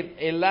not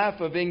a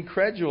laugh of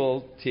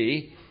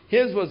incredulity.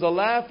 His was a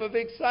laugh of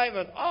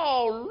excitement.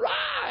 All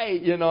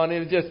right! And it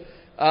was just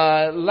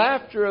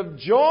laughter of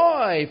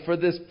joy for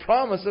this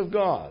promise of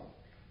God.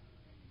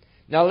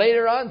 Now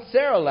later on,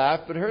 Sarah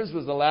laughed, but hers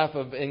was a laugh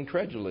of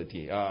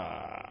incredulity.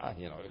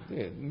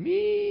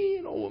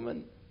 Me,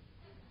 woman.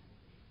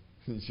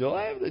 Shall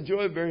I have the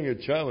joy of bearing a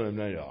child when I'm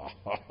not?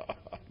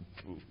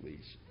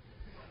 Foolish.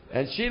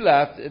 And she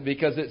laughed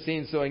because it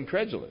seemed so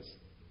incredulous.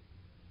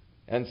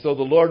 And so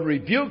the Lord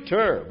rebuked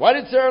her. Why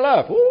did Sarah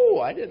laugh? Oh,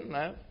 I didn't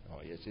laugh. Oh,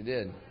 yes, you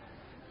did.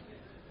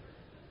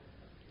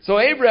 So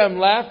Abraham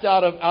laughed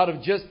out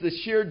of just the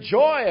sheer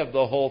joy of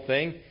the whole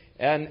thing.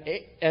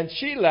 And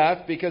she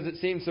laughed because it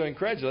seemed so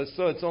incredulous.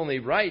 So it's only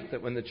right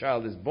that when the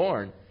child is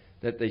born,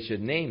 that they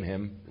should name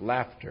him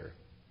Laughter.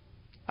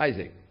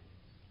 Isaac.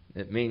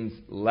 It means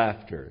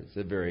laughter. It's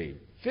a very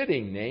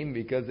fitting name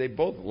because they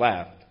both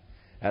laughed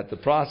at the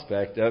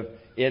prospect of,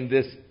 in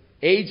this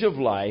age of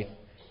life,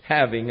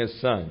 having a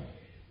son.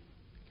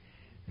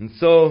 And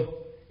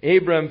so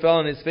Abram fell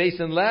on his face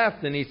and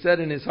laughed, and he said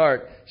in his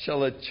heart,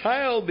 Shall a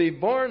child be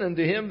born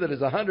unto him that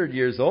is 100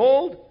 years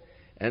old?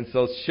 And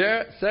so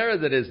Sarah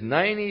that is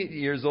 90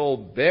 years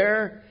old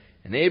bare.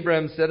 And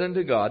Abram said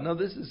unto God, now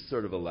this is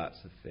sort of a lapse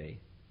of faith,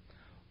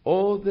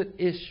 Oh, that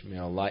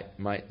Ishmael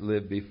might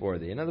live before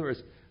thee. In other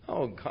words,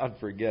 oh, God,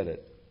 forget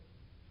it.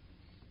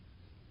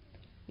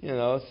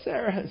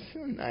 Sarah's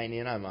 90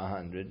 and I'm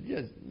 100.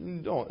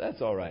 Just don't.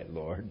 That's all right,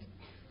 Lord.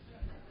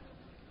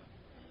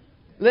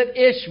 Let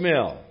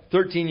Ishmael,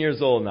 13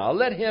 years old now,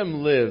 let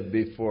him live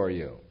before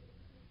you.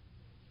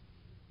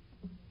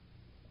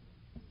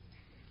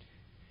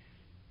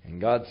 And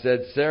God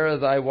said, Sarah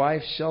thy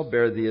wife shall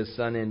bear thee a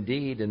son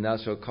indeed, and thou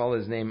shalt call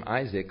his name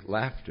Isaac,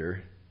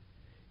 Laughter.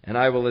 And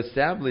I will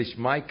establish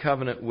my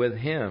covenant with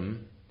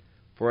him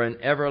for an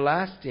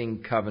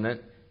everlasting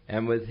covenant,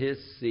 and with his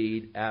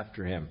seed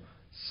after him.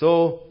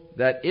 So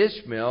that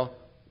Ishmael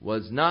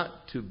was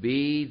not to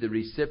be the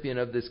recipient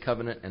of this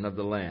covenant and of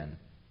the land,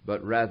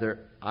 but rather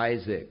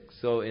Isaac.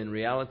 So in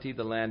reality,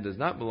 the land does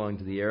not belong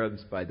to the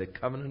Arabs by the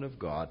covenant of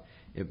God.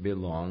 It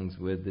belongs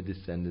with the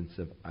descendants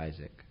of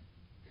Isaac.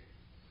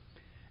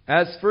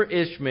 As for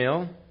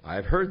Ishmael, I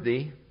have heard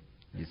thee.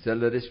 You said,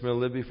 let Ishmael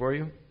live before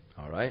you.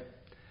 All right.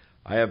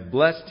 I have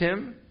blessed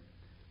him.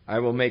 I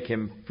will make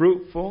him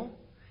fruitful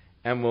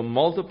and will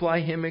multiply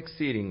him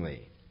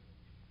exceedingly.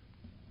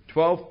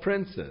 12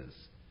 princes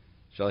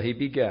shall he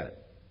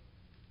beget,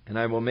 and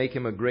I will make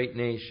him a great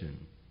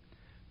nation.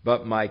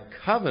 But my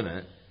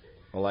covenant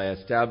will I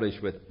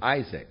establish with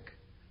Isaac,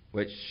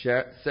 which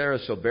Sarah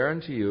shall bear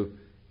unto you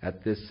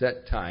at this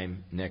set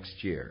time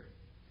next year.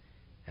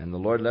 And the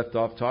Lord left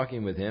off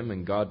talking with him,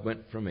 and God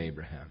went from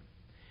Abraham.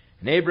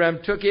 And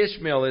Abraham took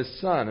Ishmael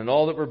his son, and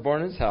all that were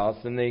born in his house,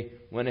 and they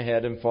went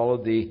ahead and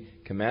followed the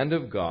command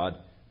of God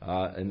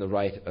in the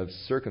rite of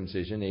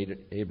circumcision.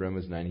 Abraham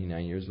was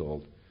 99 years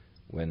old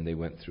when they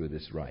went through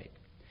this rite.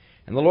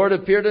 And the Lord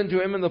appeared unto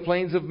him in the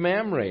plains of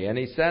Mamre, and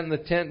he sat in the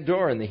tent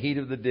door in the heat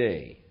of the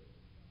day.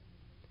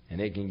 And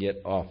it can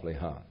get awfully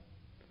hot.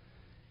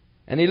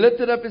 And he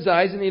lifted up his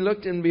eyes, and he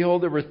looked, and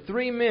behold, there were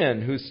 3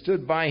 men who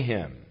stood by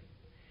him.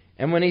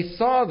 And when he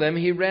saw them,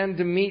 he ran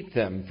to meet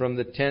them from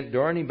the tent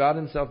door, and he bowed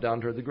himself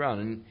down toward the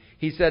ground. And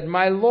he said,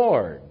 My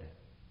Lord,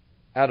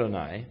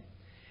 Adonai,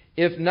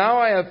 if now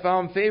I have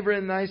found favor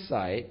in thy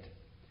sight,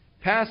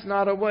 pass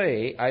not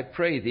away, I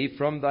pray thee,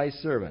 from thy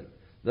servant.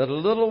 Let a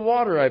little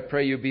water, I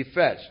pray you, be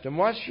fetched, and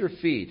wash your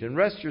feet, and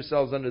rest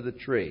yourselves under the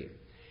tree.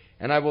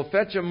 And I will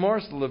fetch a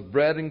morsel of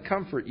bread, and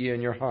comfort ye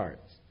in your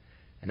hearts.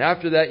 And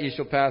after that ye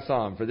shall pass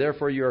on, for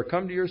therefore you are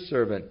come to your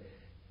servant.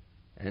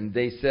 And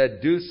they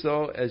said, Do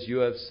so as you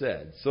have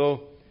said.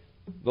 So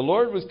the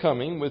Lord was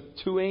coming with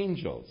 2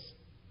 angels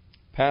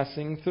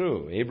passing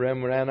through.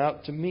 Abraham ran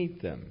out to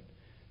meet them.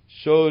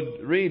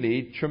 Showed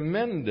really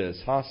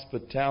tremendous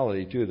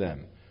hospitality to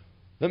them.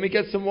 Let me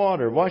get some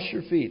water. Wash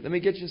your feet. Let me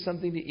get you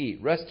something to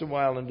eat. Rest a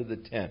while under the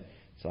tent.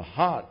 It's a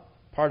hot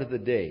part of the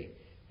day.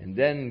 And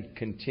then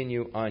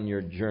continue on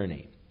your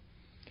journey.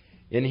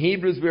 In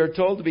Hebrews, we are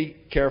told to be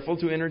careful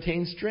to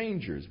entertain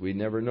strangers. We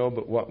never know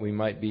but what we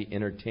might be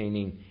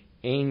entertaining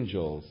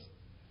angels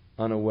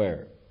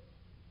unaware.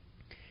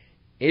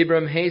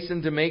 Abram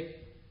hastened to make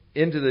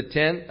into the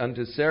tent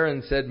unto Sarah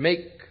and said,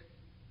 Make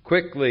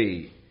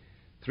quickly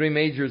 3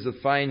 measures of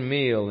fine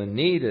meal, and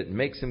knead it, and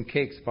make some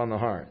cakes upon the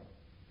hearth.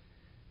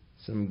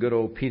 Some good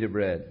old pita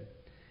bread.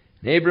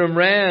 And Abram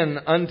ran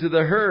unto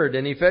the herd,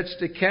 and he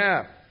fetched a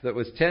calf that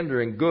was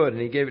tender and good,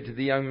 and he gave it to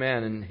the young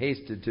man, and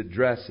hasted to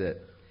dress it.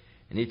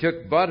 And he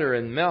took butter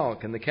and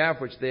milk, and the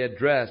calf which they had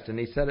dressed, and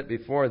he set it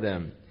before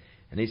them.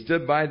 And he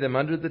stood by them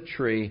under the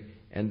tree,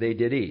 and they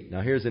did eat.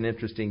 Now here's an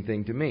interesting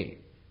thing to me.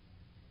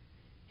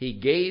 He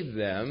gave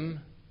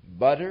them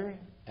butter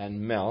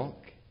and milk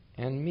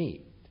and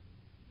meat.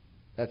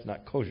 That's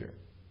not kosher.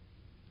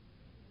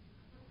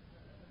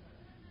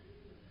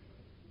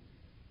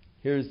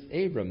 Here's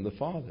Abram, the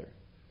father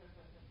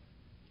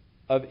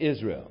of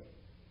Israel,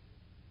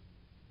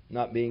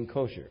 not being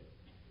kosher.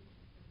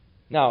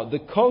 Now, the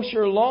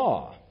kosher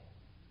law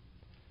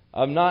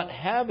of not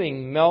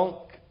having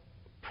milk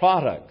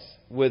products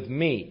with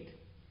meat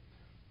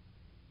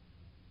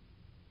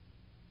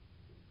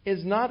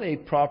is not a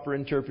proper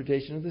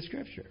interpretation of the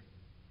Scripture.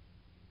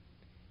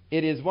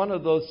 It is one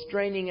of those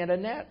straining at a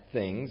gnat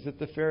things that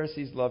the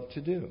Pharisees love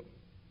to do.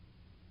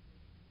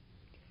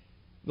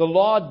 The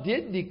law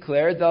did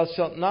declare, Thou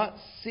shalt not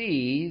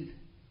seethe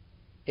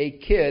a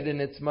kid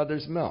in its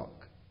mother's milk.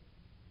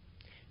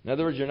 In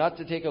other words, you're not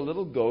to take a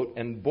little goat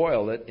and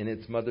boil it in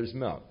its mother's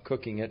milk,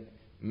 cooking it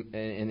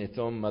in its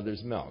own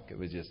mother's milk. It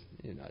was just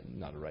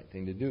not a right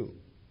thing to do.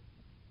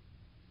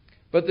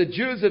 But the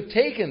Jews have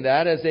taken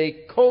that as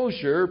a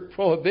kosher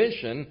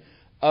prohibition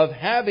of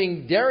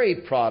having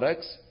dairy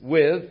products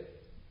with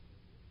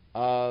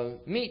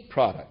meat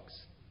products.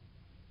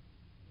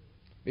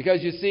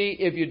 Because you see,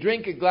 if you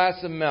drink a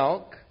glass of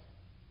milk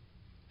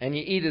and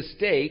you eat a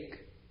steak,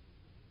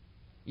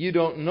 you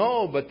don't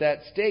know, but that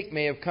steak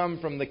may have come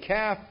from the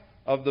calf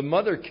of the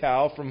mother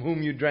cow from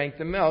whom you drank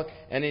the milk,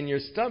 and in your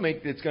stomach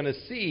it's going to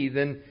seethe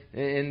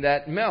in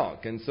that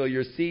milk. And so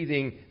you're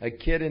seething a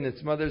kid in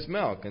its mother's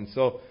milk. And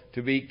so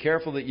to be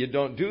careful that you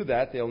don't do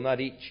that, they'll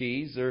not eat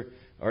cheese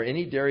or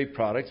any dairy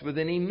products with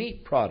any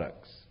meat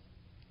products,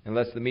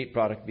 unless the meat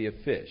product be a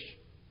fish.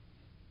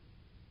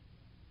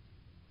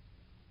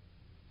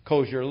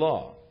 Kosher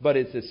law. But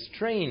it's a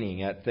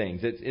straining at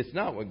things. It's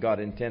not what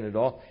God intended at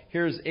all.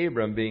 Here's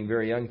Abram being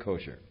very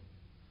unkosher.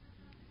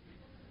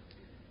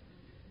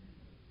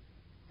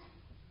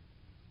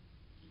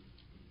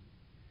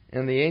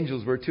 And the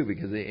angels were too,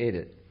 because they ate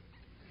it.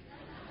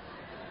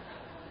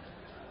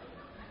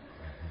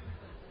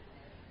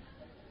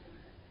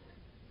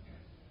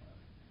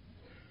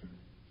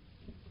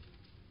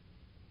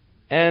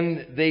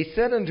 And they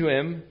said unto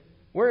him,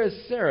 Where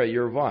is Sarah,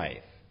 your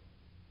wife?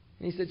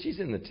 And he said, She's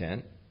in the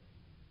tent.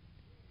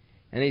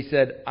 And he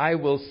said, I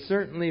will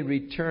certainly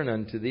return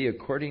unto thee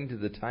according to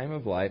the time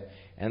of life,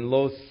 and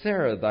lo,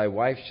 Sarah thy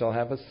wife shall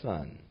have a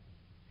son.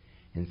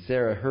 And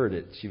Sarah heard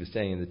it. She was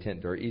standing in the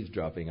tent door,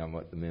 eavesdropping on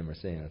what the men were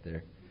saying out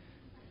there.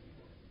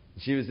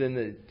 She was in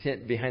the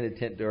tent, behind the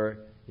tent door,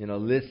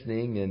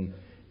 listening.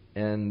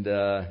 And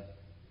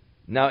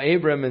now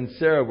Abram and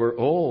Sarah were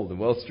old and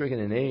well stricken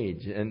in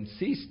age, and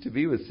ceased to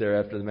be with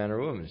Sarah after the manner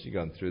of woman. She'd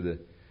gone through the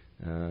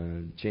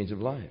change of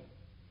life.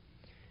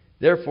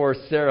 Therefore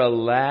Sarah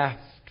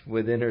laughed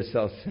within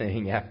herself,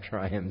 saying, After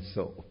I am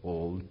so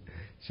old,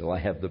 shall I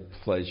have the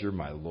pleasure,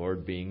 my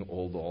Lord, being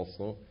old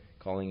also?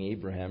 Calling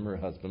Abraham, her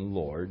husband,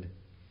 Lord.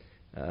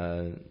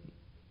 And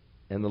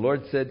the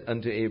Lord said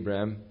unto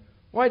Abraham,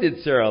 Why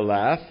did Sarah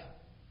laugh?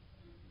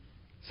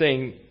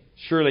 Saying,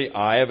 Surely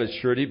I of a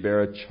surety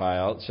bear a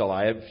child. Shall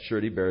I of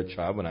surety bear a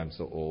child when I'm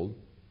so old?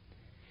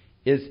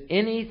 Is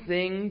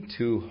anything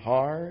too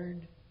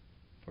hard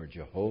for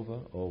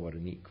Jehovah? Oh, what a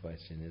neat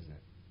question, isn't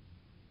it?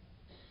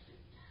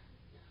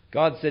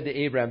 God said to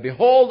Abraham,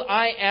 Behold,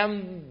 I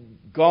am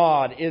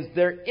God. Is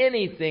there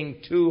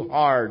anything too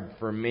hard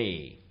for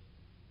me?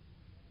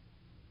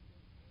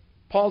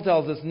 Paul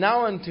tells us,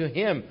 Now unto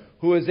him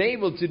who is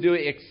able to do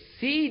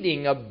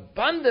exceeding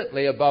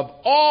abundantly above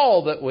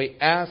all that we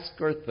ask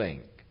or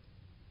think.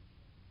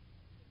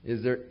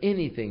 Is there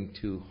anything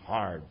too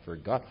hard for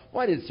God?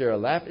 Why did Sarah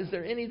laugh? Is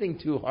there anything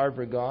too hard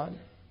for God?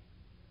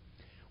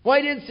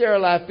 Why did Sarah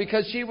laugh?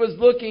 Because she was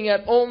looking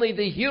at only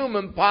the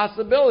human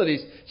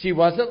possibilities. She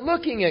wasn't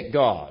looking at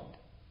God.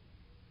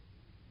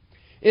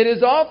 It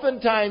is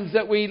oftentimes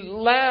that we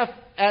laugh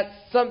at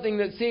something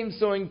that seems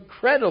so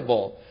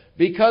incredible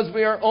because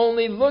we are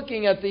only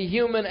looking at the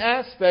human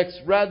aspects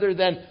rather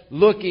than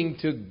looking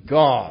to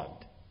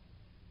God,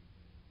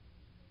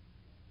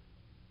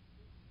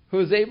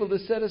 who is able to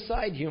set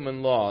aside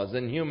human laws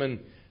and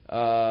human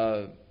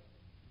kind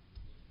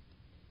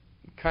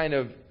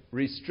of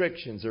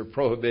restrictions or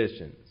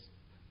prohibitions.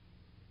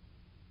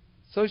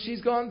 So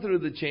she's gone through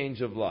the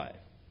change of life.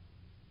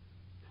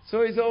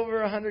 So he's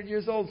over 100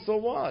 years old. So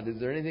what? Is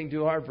there anything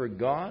too hard for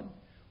God?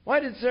 Why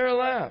did Sarah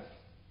laugh?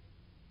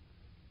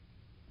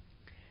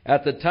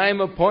 At the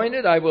time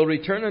appointed, I will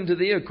return unto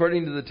thee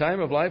according to the time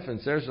of life, and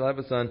Sarah shall have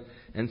a son.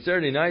 And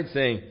Sarah denied,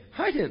 saying,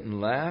 I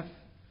didn't laugh,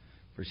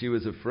 for she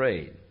was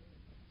afraid.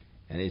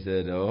 And he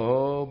said,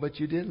 Oh, but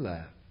you did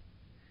laugh.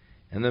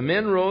 And the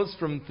men rose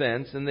from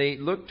thence, and they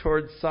looked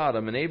toward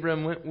Sodom, and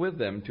Abraham went with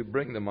them to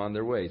bring them on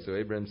their way. So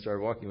Abraham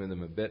started walking with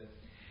them a bit.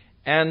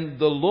 And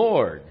the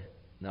Lord,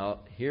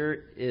 now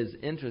here is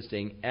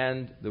interesting,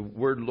 and the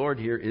word Lord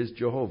here is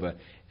Jehovah.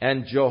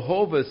 And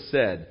Jehovah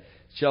said,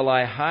 shall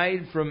I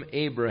hide from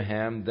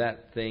Abraham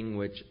that thing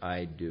which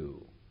I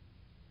do?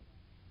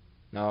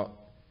 Now,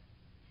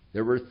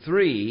 there were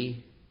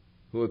three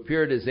who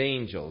appeared as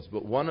angels,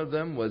 but one of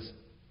them was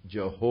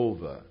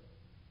Jehovah,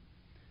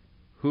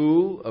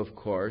 who, of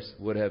course,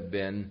 would have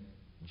been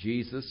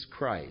Jesus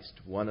Christ,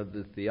 one of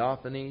the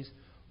theophanies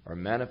or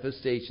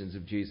manifestations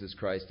of Jesus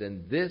Christ.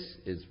 And this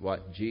is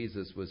what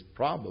Jesus was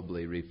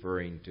probably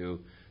referring to,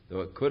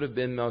 though it could have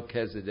been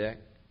Melchizedek.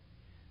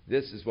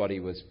 This is what he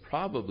was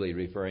probably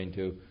referring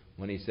to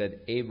when he said,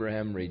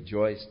 Abraham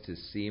rejoiced to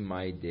see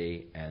my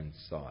day and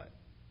saw it.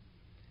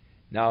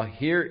 Now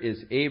here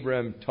is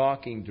Abraham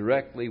talking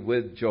directly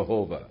with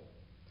Jehovah,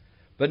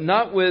 but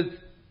not with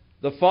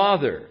the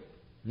Father.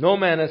 No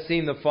man has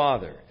seen the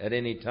Father at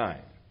any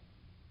time.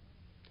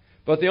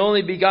 But the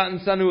only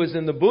begotten Son who is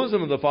in the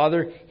bosom of the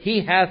Father,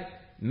 he hath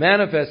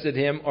manifested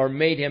him or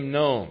made him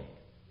known.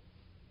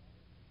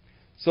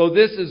 So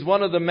this is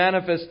one of the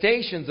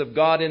manifestations of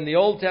God in the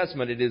Old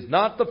Testament. It is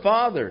not the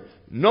Father.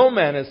 No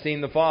man has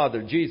seen the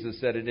Father, Jesus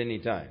said at any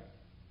time.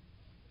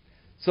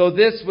 So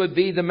this would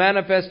be the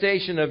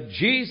manifestation of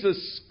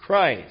Jesus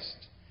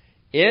Christ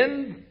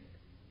in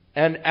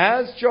and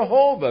as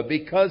Jehovah,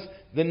 because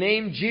the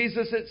name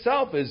Jesus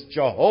itself is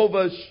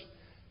Jehovah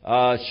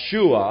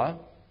Shua.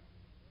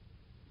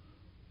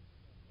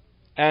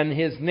 And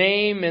his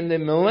name in the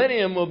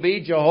millennium will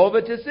be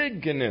Jehovah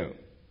Tsidkenu.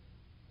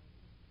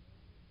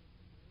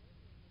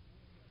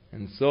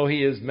 And so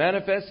he is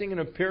manifesting and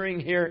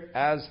appearing here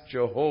as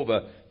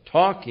Jehovah,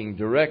 talking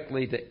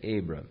directly to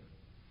Abram.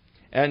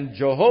 And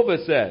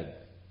Jehovah said,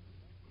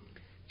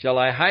 shall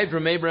I hide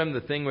from Abraham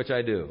the thing which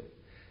I do?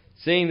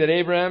 Seeing that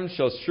Abraham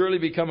shall surely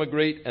become a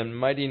great and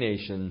mighty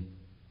nation,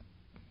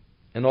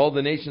 and all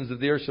the nations of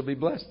the earth shall be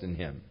blessed in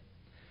him.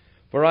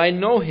 For I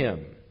know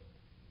him,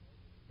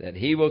 that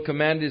he will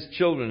command his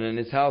children and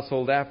his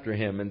household after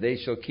him, and they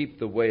shall keep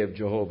the way of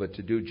Jehovah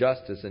to do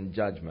justice and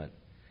judgment,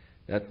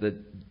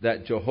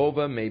 that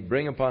Jehovah may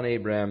bring upon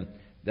Abraham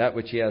that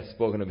which he hath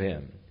spoken of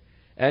him.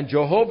 And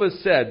Jehovah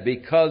said,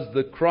 because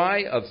the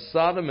cry of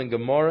Sodom and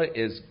Gomorrah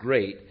is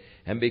great,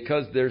 and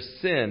because their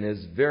sin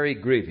is very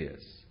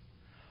grievous,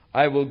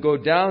 I will go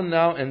down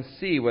now and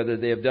see whether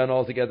they have done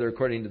altogether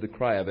according to the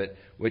cry of it,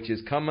 which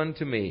is come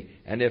unto me,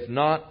 and if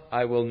not,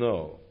 I will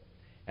know.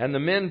 And the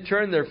men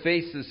turned their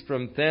faces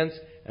from thence,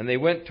 and they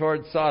went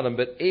toward Sodom,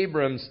 but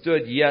Abram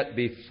stood yet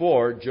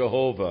before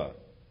Jehovah.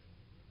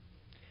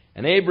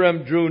 And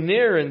Abram drew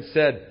near and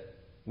said,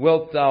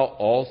 wilt thou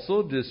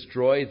also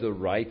destroy the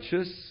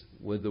righteous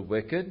with the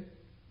wicked?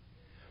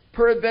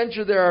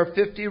 Peradventure there are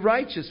 50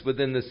 righteous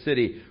within the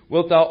city.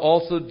 Wilt thou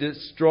also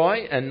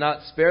destroy and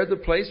not spare the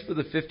place for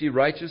the 50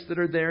 righteous that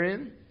are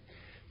therein?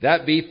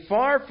 That be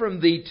far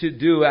from thee to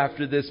do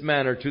after this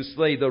manner, to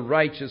slay the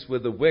righteous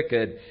with the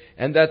wicked,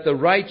 and that the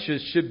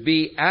righteous should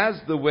be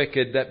as the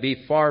wicked that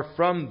be far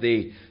from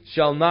thee.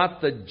 Shall not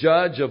the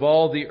judge of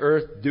all the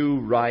earth do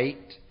right?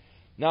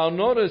 Now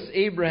notice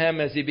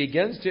Abraham as he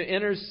begins to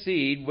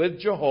intercede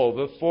with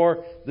Jehovah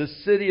for the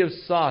city of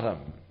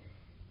Sodom.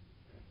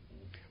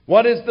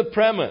 What is the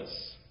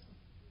premise?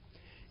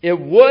 It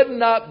would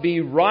not be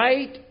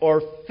right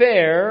or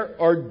fair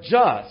or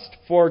just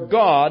for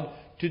God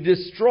to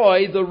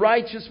destroy the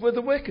righteous with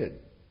the wicked.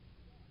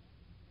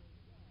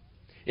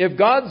 If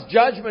God's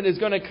judgment is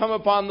going to come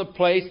upon the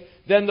place,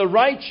 then the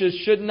righteous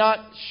should not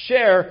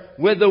share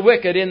with the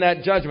wicked in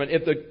that judgment.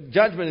 If the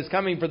judgment is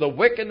coming for the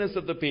wickedness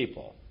of the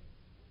people,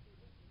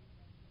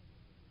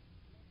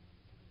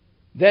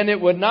 then it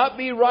would not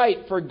be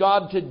right for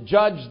God to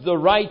judge the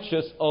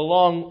righteous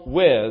along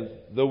with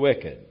the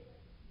wicked.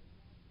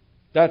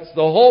 That's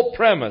the whole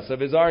premise of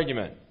his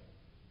argument.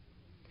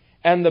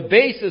 And the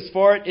basis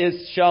for it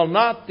is, shall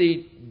not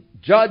the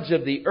judge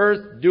of the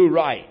earth do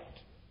right?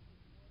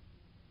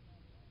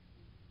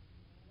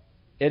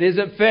 It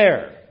isn't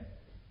fair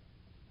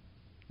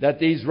that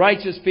these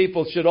righteous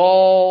people should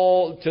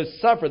all to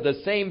suffer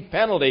the same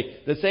penalty,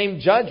 the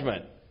same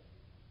judgment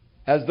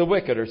as the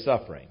wicked are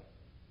suffering.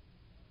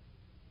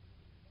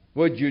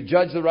 Would you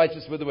judge the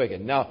righteous with the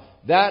wicked? Now,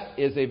 that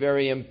is a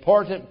very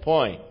important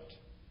point.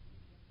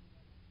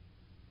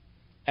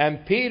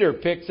 And Peter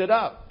picks it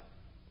up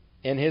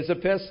in his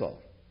epistle.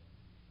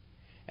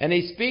 And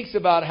he speaks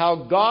about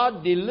how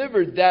God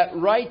delivered that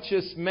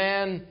righteous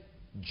man,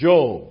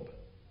 Job,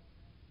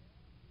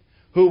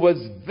 who was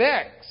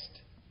vexed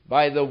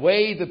by the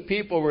way the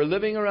people were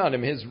living around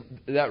him.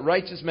 That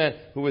righteous man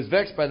who was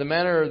vexed by the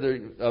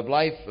manner of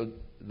life of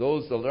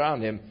those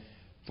around him.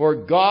 For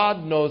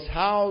God knows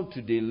how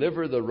to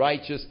deliver the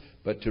righteous,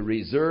 but to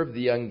reserve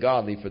the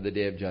ungodly for the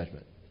day of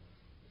judgment.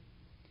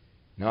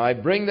 Now I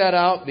bring that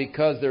out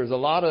because there's a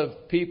lot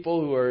of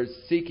people who are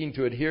seeking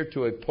to adhere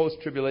to a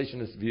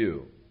post-tribulationist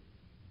view.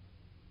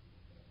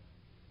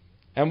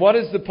 And what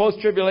is the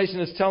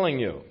post-tribulationist telling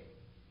you?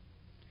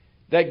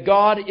 that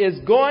God is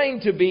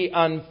going to be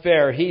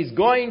unfair. He's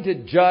going to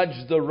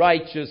judge the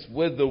righteous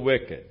with the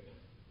wicked.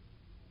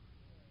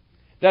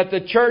 That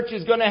the church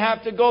is going to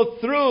have to go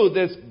through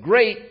this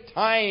great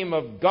time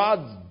of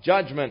God's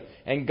judgment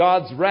and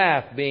God's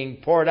wrath being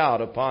poured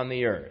out upon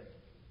the earth.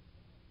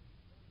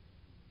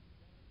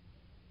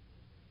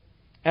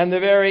 And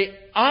the very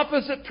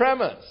opposite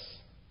premise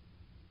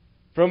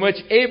from which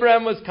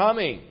Abraham was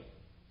coming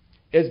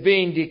is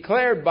being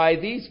declared by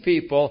these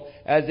people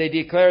as they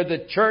declare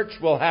the church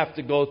will have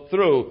to go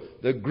through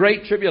the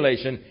great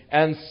tribulation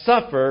and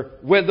suffer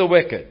with the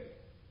wicked.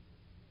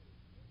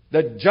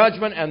 The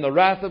judgment and the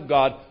wrath of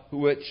God,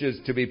 which is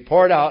to be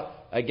poured out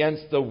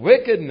against the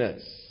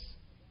wickedness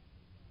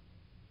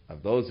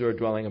of those who are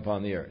dwelling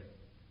upon the earth.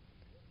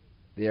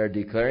 They are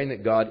declaring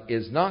that God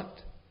is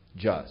not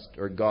just,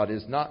 or God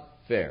is not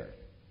fair.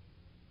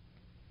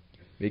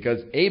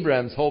 Because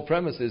Abraham's whole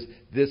premise is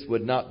this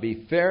would not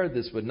be fair,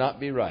 this would not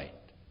be right,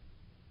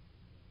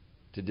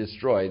 to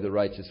destroy the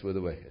righteous with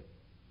the wicked.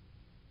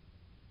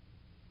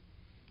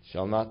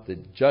 Shall not the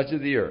judge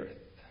of the earth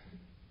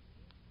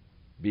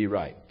be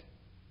right,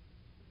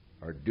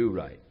 or do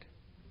right?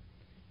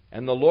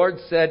 And the Lord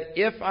said,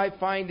 if I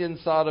find in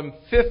Sodom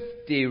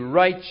 50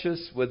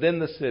 righteous within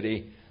the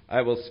city,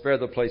 I will spare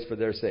the place for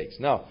their sakes.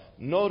 Now,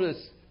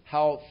 notice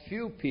how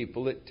few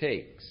people it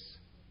takes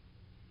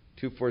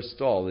to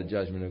forestall the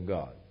judgment of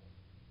God.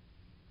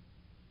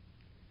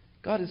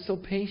 God is so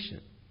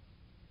patient.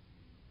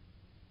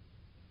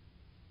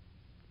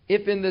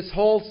 If in this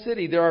whole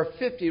city there are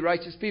 50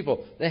 righteous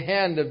people, the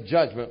hand of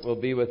judgment will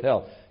be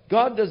withheld.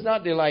 God does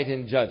not delight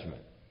in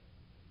judgment.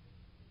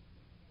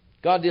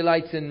 God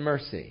delights in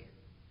mercy.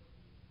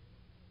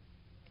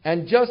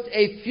 And just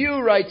a few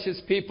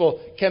righteous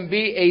people can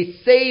be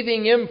a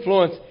saving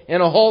influence in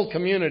a whole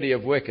community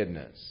of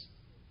wickedness.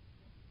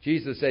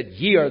 Jesus said,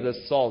 ye are the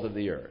salt of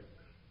the earth.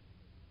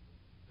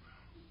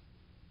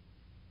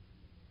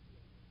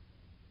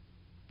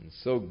 And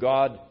so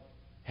God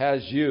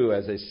has you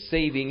as a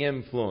saving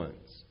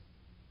influence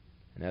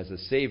and as a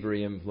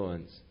savory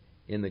influence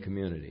in the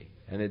community.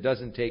 And it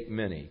doesn't take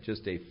many,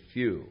 just a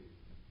few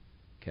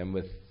can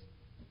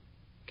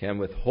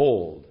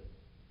withhold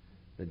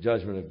the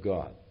judgment of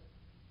God.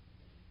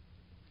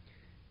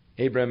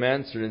 Abraham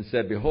answered and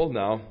said, behold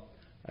now,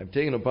 I've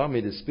taken upon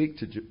me to speak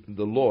to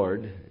the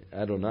Lord,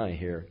 Adonai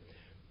here,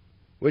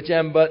 which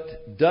am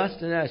but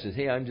dust and ashes.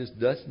 Hey, I'm just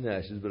dust and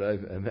ashes, but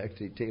I'm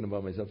actually taken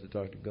upon myself to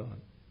talk to God.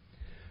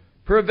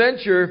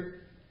 Peradventure,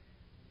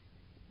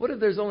 what if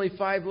there's only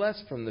 5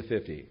 less from the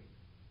 50?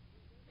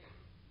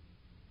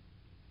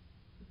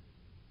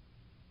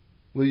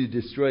 Will you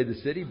destroy the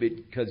city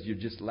because you're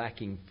just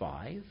lacking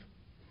 5?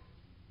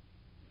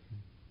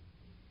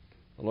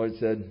 The Lord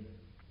said,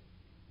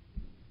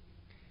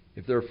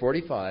 if there are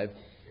 45,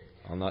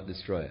 I'll not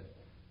destroy it.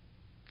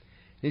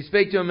 And he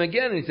spake to him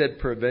again, and he said,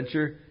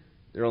 peradventure,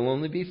 there will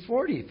only be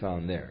 40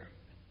 found there.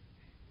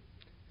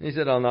 And he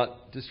said, I'll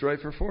not destroy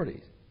it for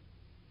 40.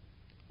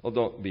 Well,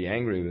 don't be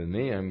angry with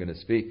me. I'm going to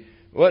speak.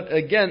 What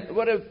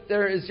if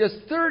there is just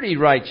 30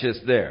 righteous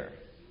there?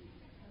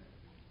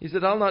 He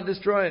said, I'll not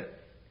destroy it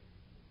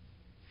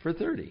for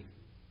 30.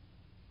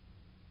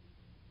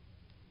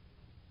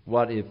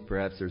 What if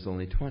perhaps there's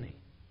only 20?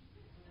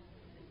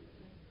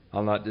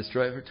 I'll not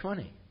destroy it for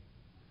 20.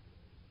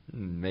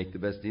 Make the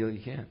best deal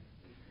you can.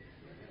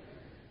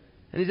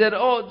 And he said,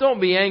 oh, don't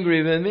be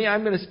angry with me.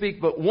 I'm going to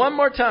speak but one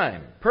more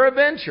time.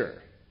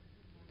 Peradventure,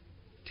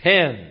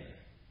 10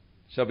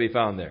 shall be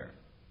found there.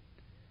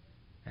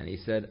 And he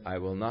said, I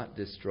will not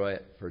destroy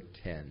it for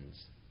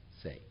 10's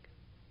sake.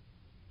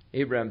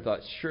 Abraham thought,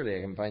 surely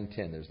I can find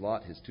 10. There's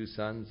Lot, his 2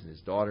 sons, and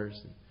his daughters,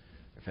 and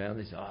their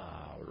families.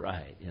 Oh,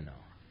 right,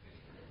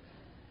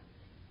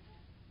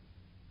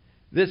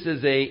 This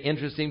is an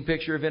interesting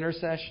picture of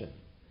intercession.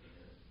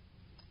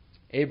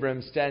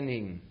 Abraham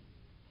standing,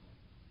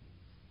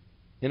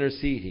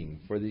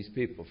 interceding for these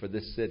people, for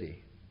this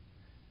city,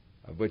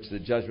 of which the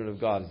judgment of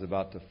God is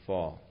about to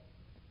fall.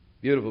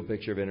 Beautiful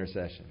picture of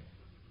intercession.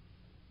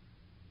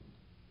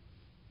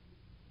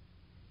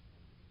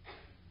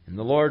 And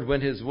the Lord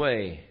went his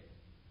way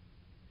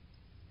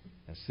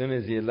as soon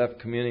as he had left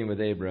communing with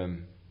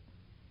Abram,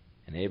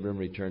 and Abram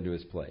returned to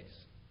his place.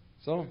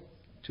 So,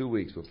 2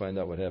 weeks we'll find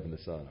out what happened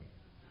to Sodom.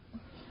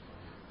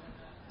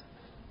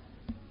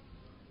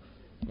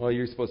 Well,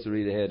 you're supposed to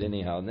read ahead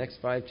anyhow. Next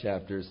 5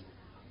 chapters.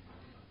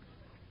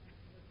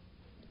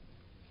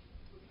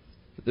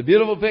 The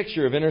beautiful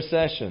picture of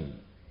intercession.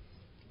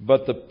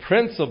 But the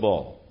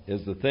principle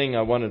is the thing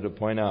I wanted to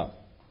point out.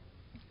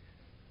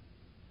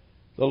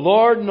 The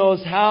Lord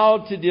knows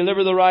how to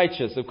deliver the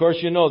righteous. Of course,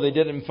 they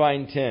didn't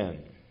find 10.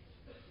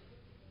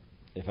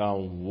 They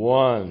found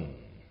 1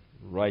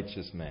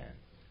 righteous man.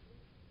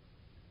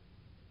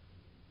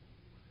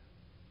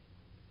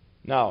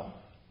 Now,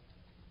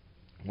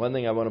 one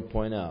thing I want to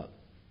point out.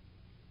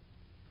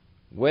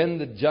 When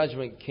the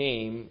judgment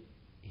came,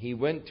 he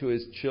went to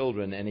his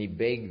children and he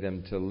begged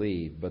them to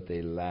leave, but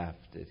they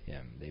laughed at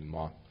him. They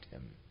mocked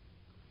him.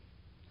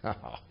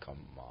 Oh,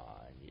 come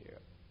on, you.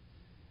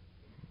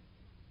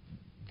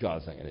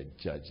 God's not going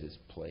to judge this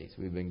place.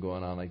 We've been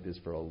going on like this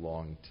for a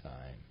long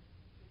time.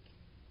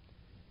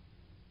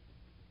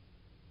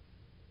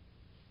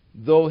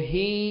 Though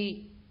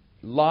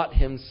Lot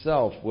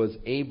himself, was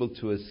able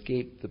to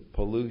escape the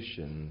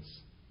pollutions,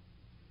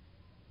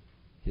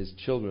 his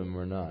children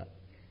were not.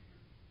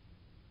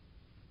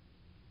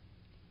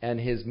 And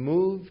his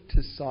move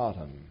to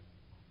Sodom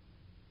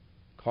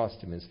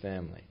cost him his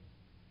family.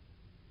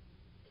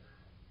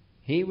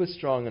 He was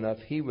strong enough,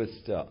 he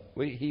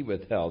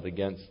withheld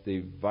against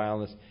the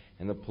violence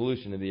and the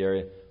pollution of the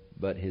area,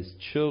 but his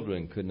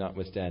children could not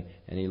withstand,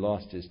 and he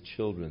lost his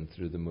children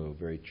through the move.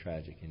 Very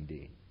tragic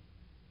indeed.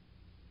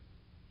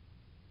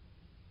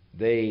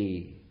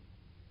 They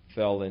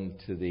fell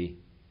into the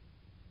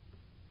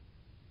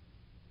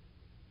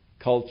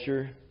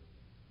culture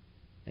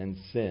and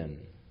sin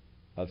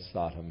of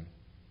Sodom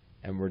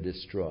and were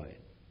destroyed.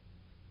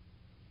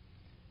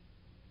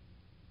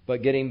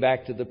 But getting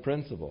back to the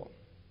principle,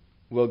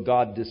 will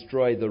God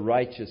destroy the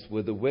righteous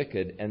with the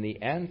wicked? And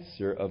the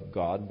answer of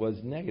God was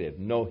negative.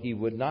 No, He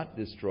would not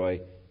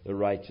destroy the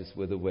righteous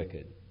with the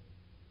wicked.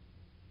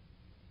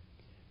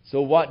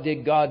 So what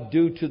did God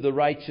do to the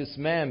righteous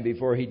man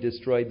before He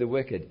destroyed the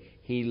wicked?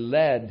 He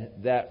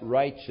led that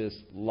righteous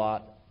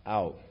Lot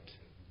out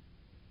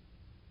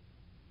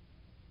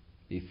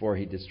before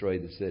He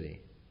destroyed the city.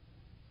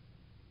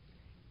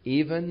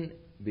 Even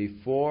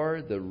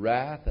before the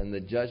wrath and the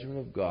judgment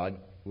of God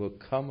will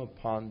come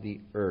upon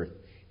the earth,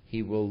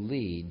 He will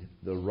lead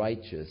the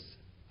righteous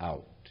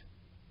out.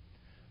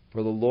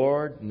 For the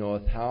Lord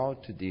knoweth how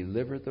to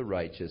deliver the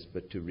righteous,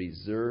 but to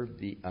reserve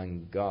the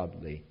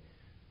ungodly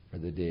for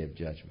the day of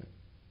judgment.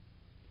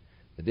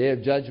 The day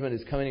of judgment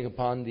is coming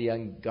upon the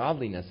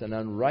ungodliness and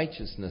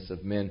unrighteousness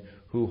of men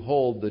who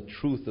hold the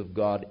truth of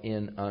God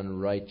in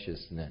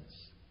unrighteousness.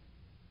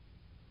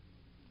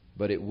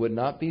 But it would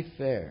not be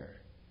fair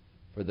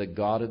for the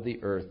God of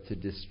the earth to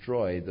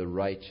destroy the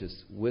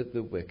righteous with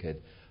the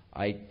wicked.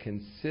 I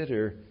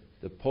consider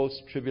the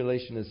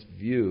post-tribulationist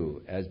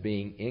view as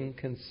being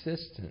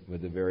inconsistent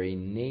with the very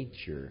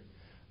nature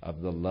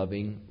of the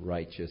loving,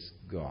 righteous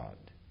God.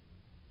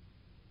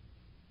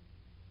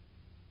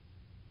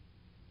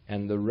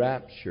 And the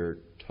rapture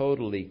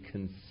totally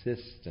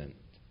consistent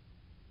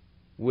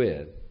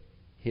with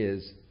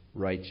His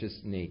righteous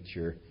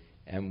nature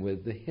and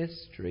with the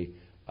history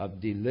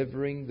of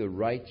delivering the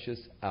righteous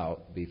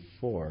out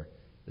before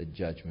the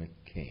judgment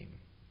came.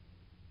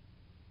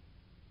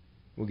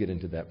 We'll get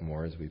into that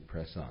more as we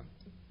press on.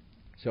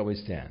 Shall we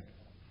stand?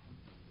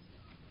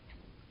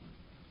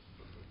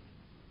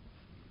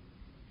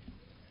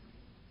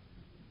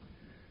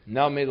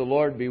 Now may the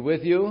Lord be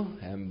with you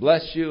and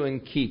bless you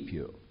and keep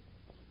you.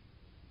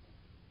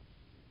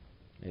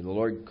 May the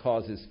Lord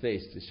cause His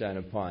face to shine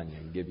upon you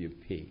and give you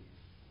peace.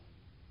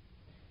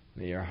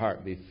 May your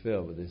heart be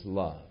filled with His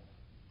love.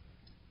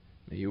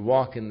 May you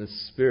walk in the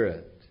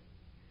Spirit.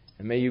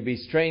 And may you be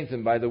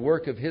strengthened by the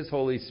work of His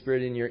Holy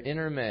Spirit in your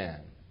inner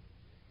man.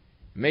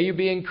 May you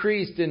be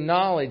increased in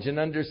knowledge and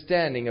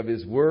understanding of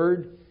His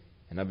Word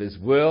and of His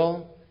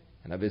will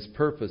and of His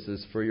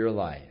purposes for your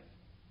life.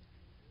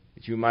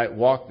 That you might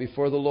walk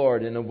before the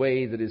Lord in a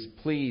way that is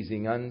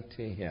pleasing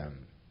unto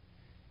Him.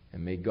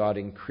 And may God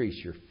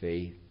increase your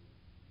faith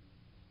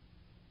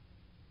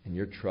and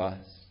your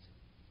trust.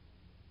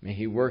 May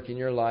He work in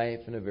your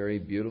life in a very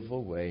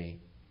beautiful way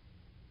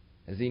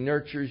as He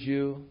nurtures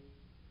you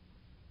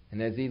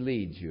and as He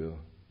leads you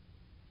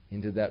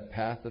into that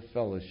path of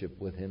fellowship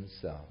with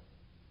Himself.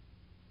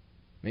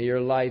 May your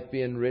life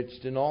be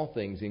enriched in all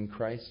things in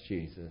Christ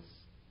Jesus.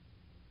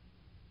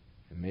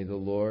 And may the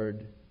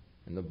Lord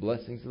and the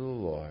blessings of the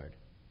Lord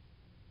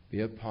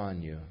be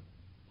upon you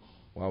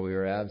while we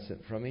are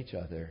absent from each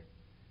other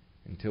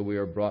until we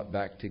are brought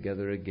back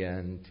together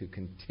again to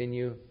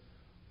continue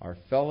our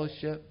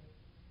fellowship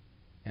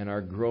and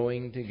our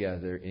growing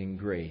together in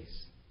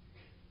grace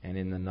and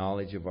in the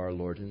knowledge of our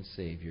Lord and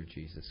Savior,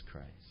 Jesus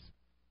Christ.